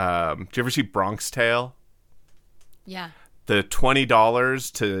 do you ever see Bronx Tale? Yeah. The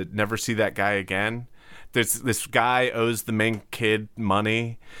 $20 to never see that guy again. This guy owes the main kid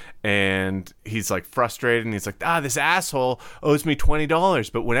money, and he's like frustrated, and he's like, this asshole owes me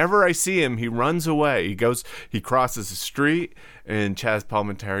 $20, but whenever I see him, he runs away. He crosses the street, and Chaz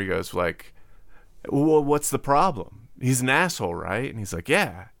Palminteri goes like, well, what's the problem? He's an asshole, right? And he's like,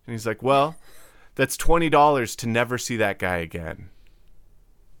 yeah. And he's like, well, that's $20 to never see that guy again.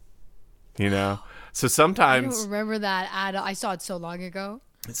 You know? So sometimes... I don't remember that ad. I saw it so long ago.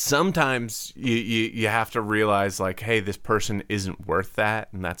 Sometimes you have to realize, like, hey, this person isn't worth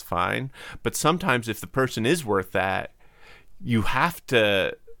that, and that's fine. But sometimes if the person is worth that, you have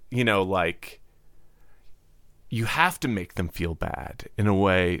to, you know, like, you have to make them feel bad in a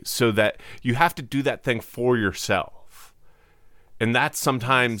way, so that you have to do that thing for yourself. And that's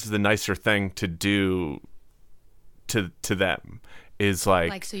sometimes the nicer thing to do to them, is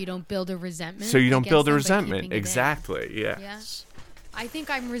like so you don't build a resentment. So you don't build a resentment. Exactly. Yes. Yeah. I think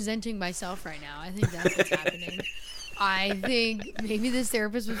I'm resenting myself right now. I think that's what's happening. I think maybe this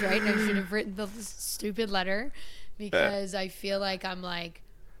therapist was right, and I should have written the stupid letter, because I feel like I'm like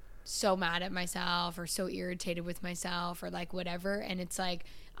so mad at myself, or so irritated with myself, or like whatever. And it's like,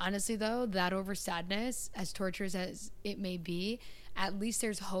 honestly though, that over sadness, as torturous as it may be, at least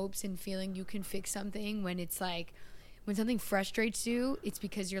there's hopes in feeling you can fix something. When it's like, when something frustrates you, it's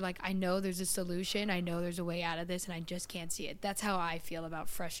because you're like, I know there's a solution. I know there's a way out of this, and I just can't see it. That's how I feel about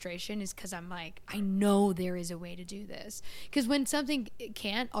frustration, is because I'm like, I know there is a way to do this. Because when something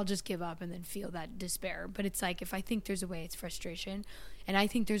can't, I'll just give up and then feel that despair. But it's like, if I think there's a way, it's frustration. And I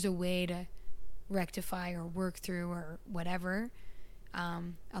think there's a way to rectify or work through or whatever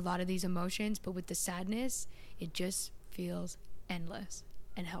a lot of these emotions. But with the sadness, it just feels endless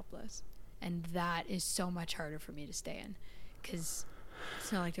and helpless. And that is so much harder for me to stay in, because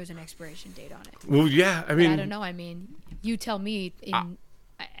it's not like there's an expiration date on it. Well, yeah, I mean, I don't know. I mean, you tell me,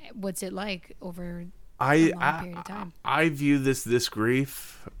 what's it like over a long period of time? I view this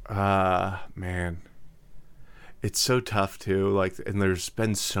grief, man, it's so tough too. Like, and there's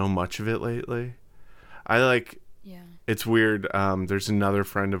been so much of it lately. Yeah. It's weird. There's another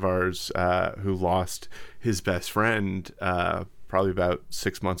friend of ours who lost his best friend probably about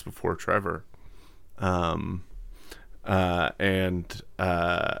 6 months before Trevor. And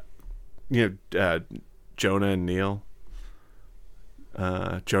you know, Jonah and Neil.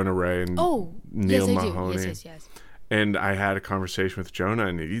 Jonah Ray and Neil Mahoney. Yes. And I had a conversation with Jonah,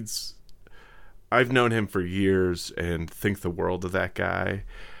 and I've known him for years and think the world of that guy.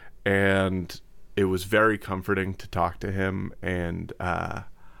 And it was very comforting to talk to him. And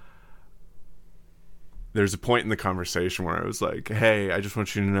there's a point in the conversation where I was like, hey, I just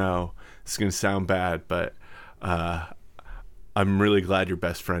want you to know, this is going to sound bad, but I'm really glad your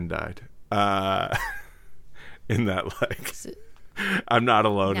best friend died. In that, like, I'm not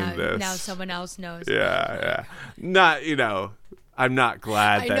alone in this. Now someone else knows. Yeah. Not, you know, I'm not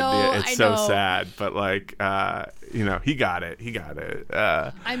glad it's so sad, but like, you know, he got it.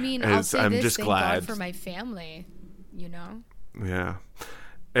 I mean, I'll say I'm this, just thank glad God for my family, you know? Yeah.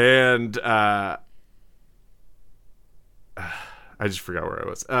 And, I just forgot where I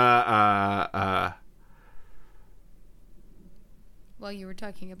was. Well, you were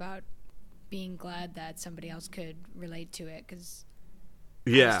talking about being glad that somebody else could relate to it, because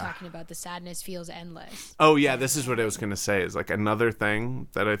I was talking about the sadness feels endless. Oh, yeah, this is what I was going to say. Is like another thing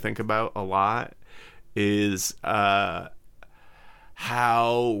that I think about a lot is how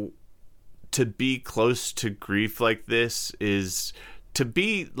to be close to grief like this is to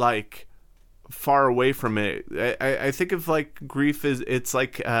be like far away from it. I think of like grief is it's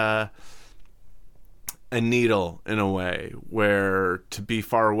like a needle in a way, where to be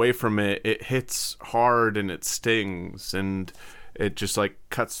far away from it, it hits hard and it stings and it just like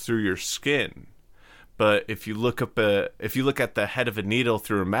cuts through your skin. But if you look at the head of a needle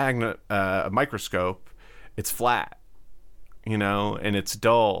through a microscope, it's flat, and it's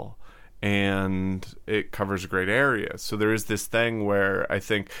dull, and it covers a great area. So there is this thing where I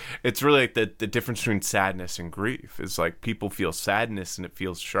think it's really like the difference between sadness and grief is like people feel sadness and it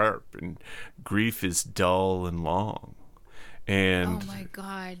feels sharp, and grief is dull and long. And oh my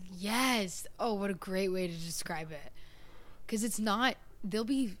God, yes. Oh, what a great way to describe it. Because it's not, there'll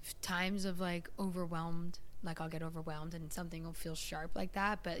be times of like overwhelmed, like I'll get overwhelmed and something will feel sharp like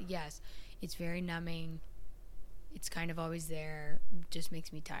that. But yes, it's very numbing. It's kind of always there. It just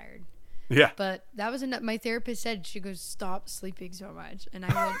makes me tired. Yeah. But that was my therapist said, she goes, stop sleeping so much. And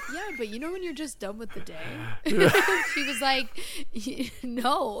I went, yeah, but when you're just done with the day. She was like,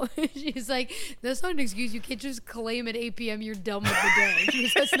 no. She's like, that's not an excuse. You can't just claim at 8 p.m. you're done with the day. She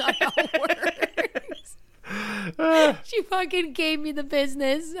goes, that's not how it works. She fucking gave me the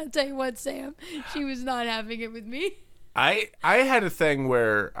business. I'll tell you what, Sam. She was not having it with me. I had a thing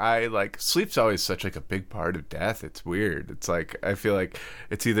where I like sleep's always such like a big part of death. It's weird. It's like I feel like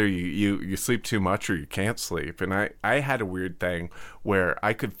it's either you sleep too much or you can't sleep. And I had a weird thing where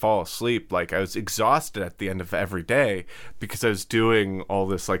I could fall asleep. Like I was exhausted at the end of every day because I was doing all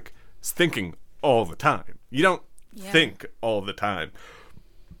this like thinking all the time. You don't think all the time.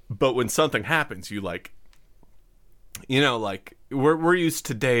 But when something happens, you like like we're used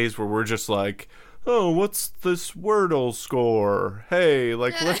to days where we're just like, oh, what's this Wordle score? Hey,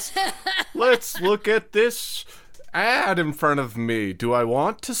 like let's look at this ad in front of me. Do I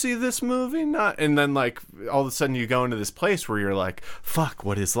want to see this movie? Not. And then like all of a sudden you go into this place where you're like, fuck,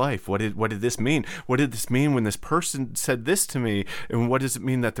 what is life? What did this mean? What did this mean when this person said this to me? And what does it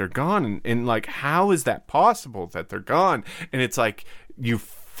mean that they're gone? And like, how is that possible that they're gone? And it's like you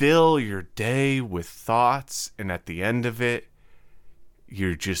fill your day with thoughts, and at the end of it,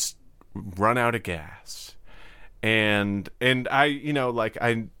 you're just run out of gas. And I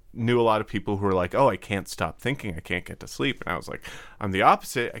I knew a lot of people who were like, oh, I can't stop thinking, I can't get to sleep. And I was like, I'm the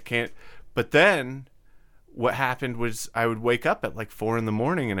opposite. I can't. But then what happened was I would wake up at like 4 a.m.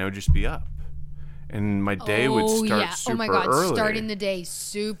 and I would just be up, and my day would start super early. Oh my God, starting the day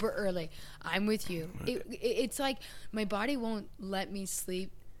super early. I'm with you. It's like my body won't let me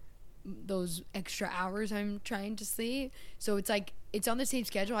sleep those extra hours I'm trying to sleep. So it's like it's on the same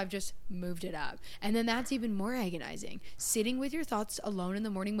schedule. I've just moved it up. And then that's even more agonizing. Sitting with your thoughts alone in the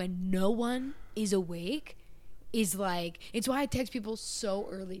morning when no one is awake is like, it's why I text people so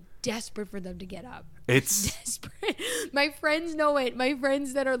early, desperate for them to get up. It's desperate. My friends know it. My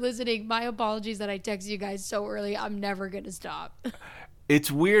friends that are listening, my apologies that I text you guys so early. I'm never going to stop. It's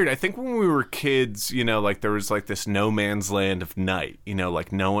weird. I think when we were kids, like there was like this no man's land of night,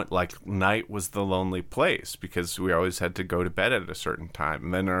 like no one, like night was the lonely place because we always had to go to bed at a certain time.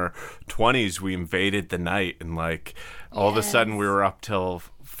 And then in our 20s, we invaded the night, and like all of a sudden we were up till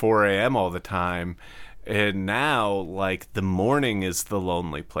 4 a.m. all the time. And now like the morning is the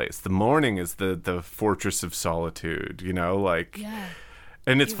lonely place. The morning is the fortress of solitude, like, yeah,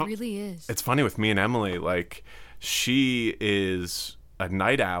 and it really is. It's funny with me and Emily, like she is a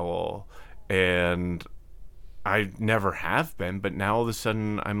night owl and I never have been, but now all of a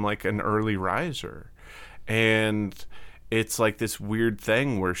sudden I'm like an early riser, and it's like this weird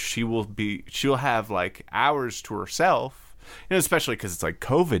thing where she'll have like hours to herself, especially because it's like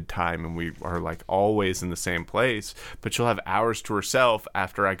COVID time and we are like always in the same place, but she'll have hours to herself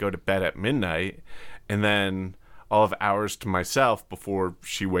after I go to bed at midnight, and then I'll have hours to myself before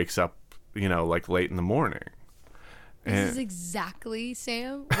she wakes up, like late in the morning. This is exactly,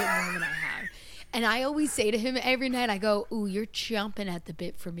 Sam, what Norm and I have. And I always say to him every night, I go, ooh, you're chomping at the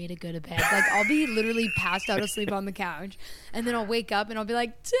bit for me to go to bed. Like, I'll be literally passed out asleep on the couch. And then I'll wake up and I'll be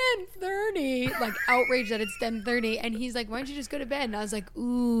like, 10:30. Like, outraged that it's 10:30. And he's like, why don't you just go to bed? And I was like,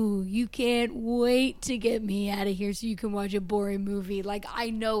 ooh, you can't wait to get me out of here so you can watch a boring movie. Like, I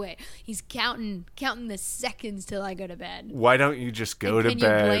know it. He's counting the seconds till I go to bed. Why don't you just go to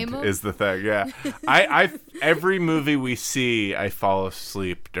bed is the thing. Yeah. I every movie we see, I fall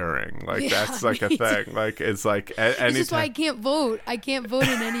asleep during. Like, that's like a thing. Like, it's like It's just why I can't vote. I can't vote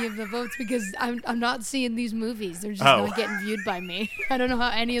in any of the votes because I'm not seeing these movies. They're just not getting viewed by me. I don't know how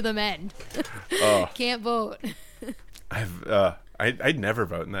any of them end. Can't vote. I'd never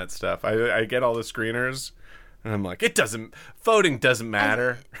vote in that stuff. I get all the screeners and I'm like, voting doesn't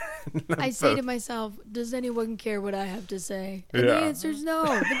matter. I say to myself, does anyone care what I have to say? And the answer is no.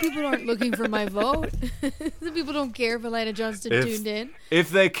 The people aren't looking for my vote. The people don't care if Atlanta Johnston tuned in.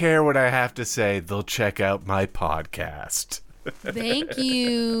 If they care what I have to say, they'll check out my podcast. Thank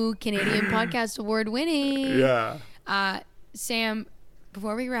you. Canadian Podcast Award winning. Yeah. Sam,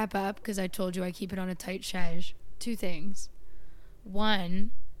 before we wrap up, because I told you I keep it on a tight shedge, 2 things. One,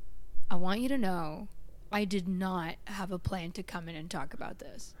 I want you to know I did not have a plan to come in and talk about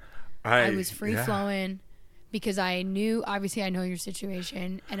this. I was free-flowing because I knew, obviously I know your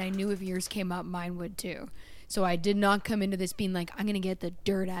situation, and I knew if yours came up, mine would too. So I did not come into this being like, I'm going to get the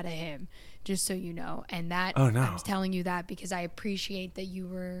dirt out of him, just so you know. And that, I was telling you that because I appreciate that you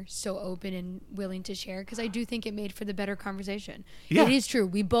were so open and willing to share, because I do think it made for the better conversation. Yeah. It is true.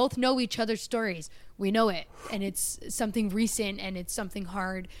 We both know each other's stories. We know it. And it's something recent and it's something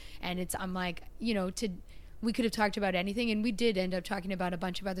hard. And I'm like, we could have talked about anything, and we did end up talking about a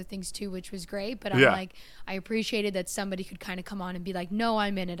bunch of other things too, which was great. But I'm like, I appreciated that somebody could kind of come on and be like, no,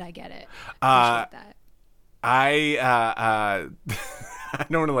 I'm in it. I get it. Appreciate that. I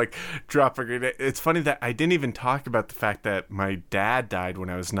don't want to like drop a grade. It's funny that I didn't even talk about the fact that my dad died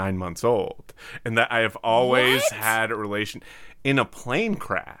when I was 9 months old, and that I have always had a relation in a plane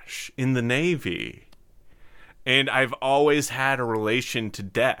crash in the Navy. And I've always had a relation to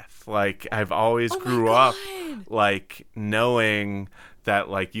death. Like, I've always grew up, like, knowing that,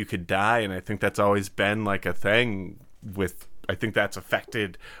 like, you could die. And I think that's always been, like, a thing with, I think that's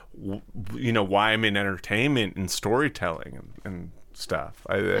affected, why I'm in entertainment and storytelling and stuff.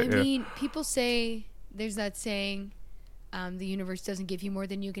 I mean, people say, there's that saying, the universe doesn't give you more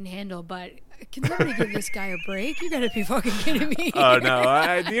than you can handle, but can somebody give this guy a break? You gotta be fucking kidding me. Oh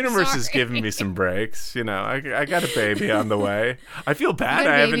no, the universe is giving me some breaks. I got a baby on the way. I feel bad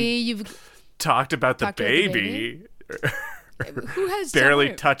I haven't talked about the baby. Who has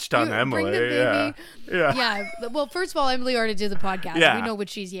barely touched on Emily? Bring the baby. Yeah. Well, first of all, Emily already did the podcast. Yeah. We know what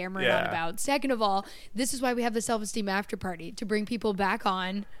she's yammering on about. Second of all, this is why we have the self-esteem after party, to bring people back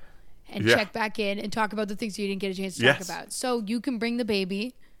on and check back in and talk about the things you didn't get a chance to talk about. So you can bring the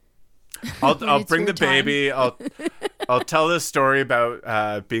baby. I'll bring the baby. I'll tell this story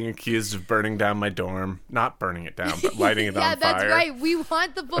about being accused of burning down my dorm. Not burning it down, but lighting it on fire. Yeah, that's right. We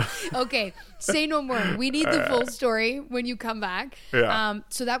want the full... Okay, say no more. We need the full story when you come back. Yeah.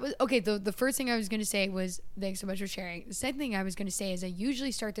 So that was... Okay, the first thing I was going to say was, thanks so much for sharing. The second thing I was going to say is I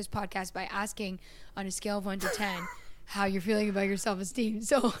usually start this podcast by asking, on a scale of 1 to 10, how you're feeling about your self-esteem.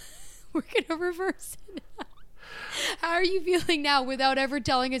 So we're going to reverse it. How are you feeling now without ever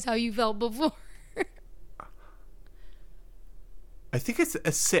telling us how you felt before? I think it's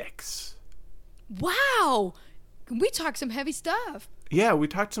a 6. Wow. We talked some heavy stuff. Yeah, we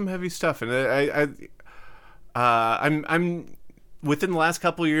talked some heavy stuff. And I'm within the last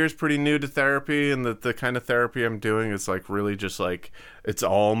couple of years pretty new to therapy, and the kind of therapy I'm doing is like really just like, it's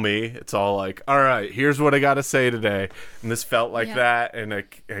all me. It's all like, all right, here's what I got to say today. And this felt like that. And I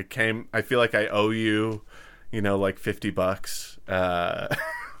feel like I owe you, like $50.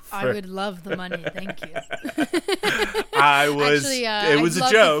 I would love the money. Thank you. It was a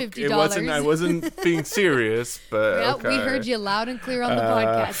joke. It wasn't. I wasn't being serious, but we heard you loud and clear on the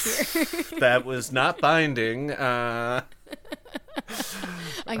podcast here. That was not binding. I'm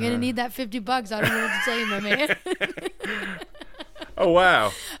gonna need that $50. I don't know what to tell you, my man. Oh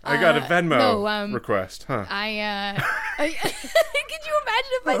wow! I got a Venmo request, huh? Could you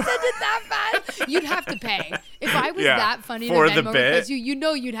imagine if I sent it that bad? You'd have to pay. If I was that funny to Venmo request you,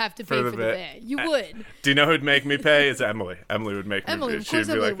 you'd have to pay for the bit. You would. Do you know who'd make me pay? It's Emily. Emily would make me pay. Of course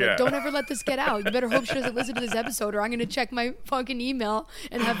Emily would. Don't ever let this get out. You better hope she doesn't listen to this episode, or I'm gonna check my fucking email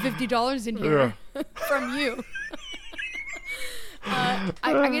and have $50 in here from you. I'm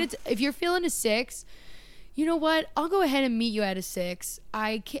gonna. If you're feeling a 6. You know what? I'll go ahead and meet you at a 6.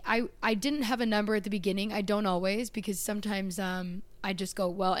 I didn't have a number at the beginning. I don't always, because sometimes I just go,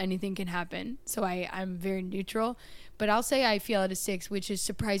 well, anything can happen. So I'm very neutral. But I'll say I feel at a 6, which is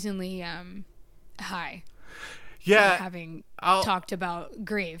surprisingly high. Yeah. Having talked about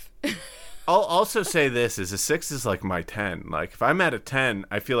grief. I'll also say this is a 6 is like my 10. Like if I'm at a 10,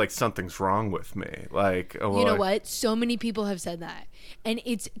 I feel like something's wrong with me. Like, you know what? So many people have said that. And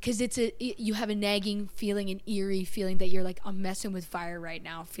it's because you have a nagging feeling, an eerie feeling that you're like, I'm messing with fire right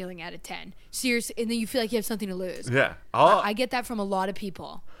now, feeling at a 10. Seriously. And then you feel like you have something to lose. Yeah. I get that from a lot of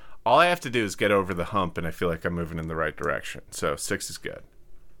people. All I have to do is get over the hump, and I feel like I'm moving in the right direction. So 6 is good.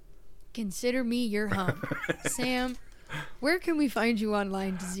 Consider me your hump. Sam, where can we find you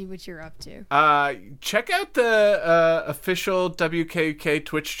online to see what you're up to? Check out the official WKUK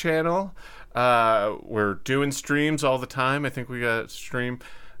Twitch channel. We're doing streams all the time. I think we got a stream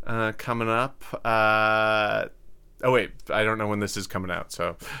coming up. Oh, wait. I don't know when this is coming out.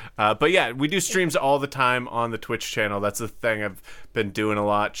 So, but yeah, we do streams all the time on the Twitch channel. That's the thing I've been doing a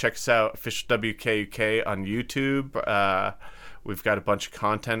lot. Check us out, official WKUK on YouTube. We've got a bunch of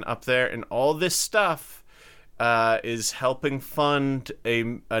content up there. And all this stuff is helping fund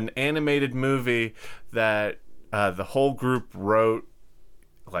an animated movie that the whole group wrote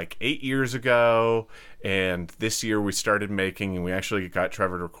like 8 years ago. And this year we started making, and we actually got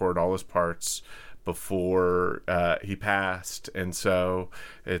Trevor to record all his parts before he passed, and so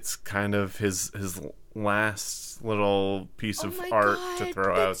it's kind of his last little piece of art to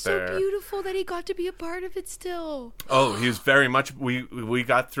throw out there. It's so beautiful that he got to be a part of it still. Oh, he was very much. We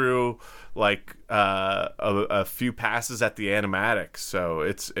got through like a few passes at the animatics, so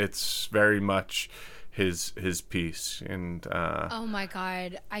it's very much his piece. And oh my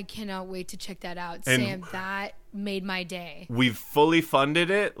god, I cannot wait to check that out. Sam, that made my day. We've fully funded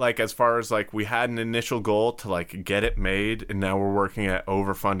it, like as far as like we had an initial goal to like get it made, and now we're working at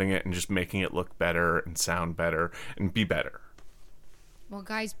overfunding it and just making it look better and sound better and be better. Well,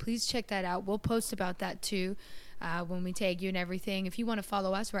 guys, please check that out. We'll post about that too when we tag you and everything. If you want to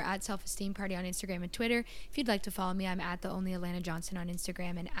follow us, we're at Self Esteem Party on Instagram and Twitter. If you'd like to follow me, I'm at the only Alana Johnson on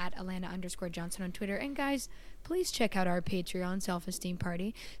Instagram and at Alana_Johnson on Twitter. And guys, please check out our Patreon, Self Esteem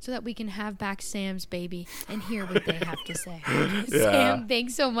Party, so that we can have back Sam's baby and hear what they have to say. Yeah. Sam,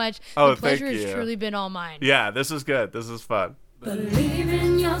 thanks so much. The pleasure has truly been all mine. Yeah, this is good. This is fun. Believe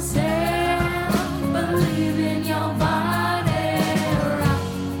in yourself.